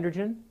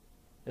anti-androgen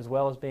as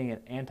well as being an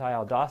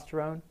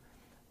anti-aldosterone.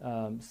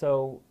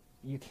 So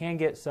you can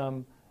get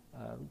some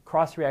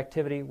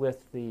cross-reactivity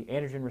with the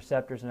androgen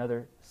receptors and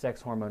other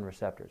sex hormone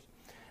receptors.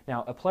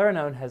 Now,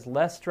 eplerenone has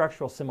less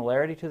structural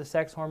similarity to the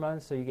sex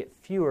hormones, so you get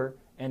fewer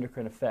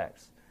endocrine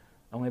effects.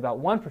 Only about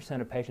 1%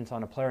 of patients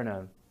on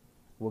eplerenone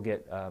will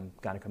get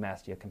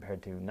gynecomastia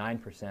compared to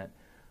 9%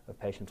 of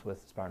patients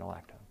with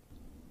spironolactone.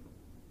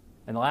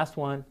 And the last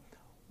one,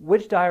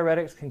 which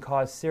diuretics can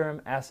cause serum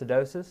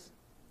acidosis?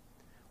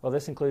 Well,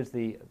 this includes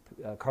the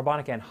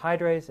carbonic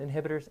anhydrase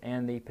inhibitors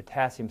and the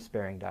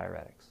potassium-sparing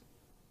diuretics.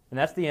 And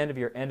that's the end of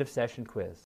your end-of-session quiz.